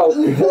in her mouth.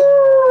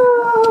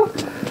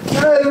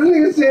 Hey, the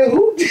nigga said,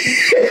 who did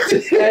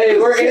it? Hey,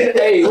 we're in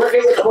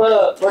the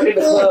club. We're in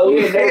the club. We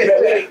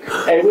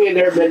ain't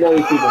never met none of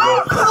these people,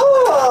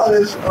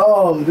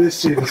 man. This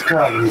shit is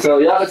comedy. So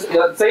y'all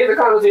say in the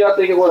comments who y'all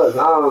think it was.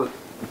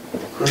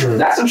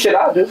 That's some shit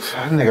I'll do.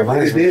 That nigga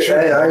nice.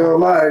 Hey, I ain't gonna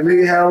lie,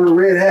 nigga had on a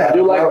red hat. I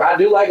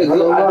do like a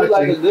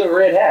good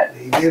red hat.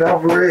 He did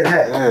have a red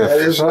hat. Yeah, That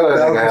is sure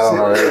that nigga had on a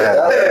red hat.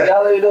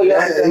 Y'all let me know. He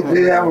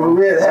did have a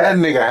red That hat.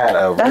 nigga had a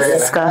That's red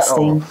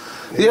disgusting. hat on.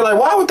 Yeah, like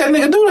why would that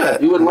nigga do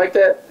that? You wouldn't like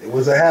that? It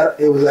was a hat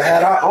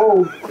I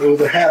own. It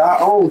was a hat I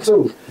own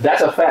too.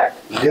 That's a fact.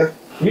 Yeah.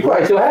 You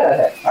probably still had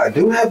that hat. I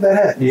do have that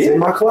hat. It's Yeah. in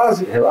my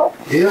closet. Hello?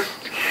 Yeah.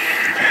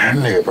 That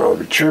nigga bro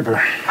be tripping.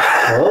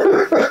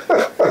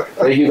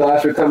 Thank you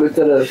guys for coming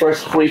to the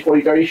first 20,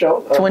 40, 30 show.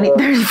 Of, 20,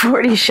 30,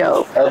 40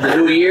 show. Of the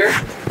new year.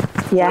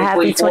 Yeah,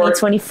 happy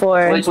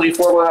 2024.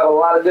 2024 will have a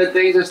lot of good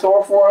things in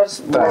store for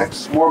us.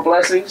 More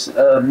blessings.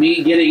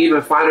 Me getting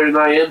even finer than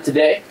I am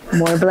today.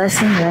 More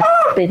blessings, that's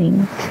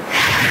fitting.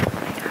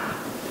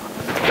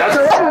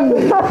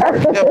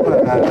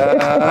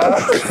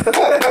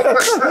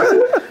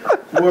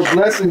 More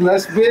blessing,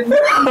 less bitten. Nah,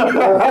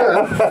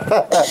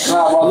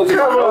 well, look at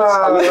my notes.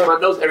 I look at my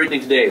notes every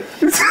day.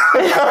 What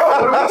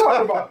are we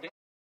talking about?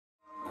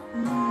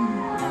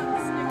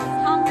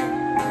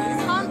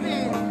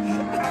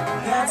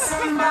 That's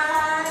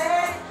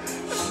somebody.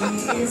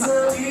 She is a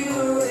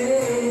beauty.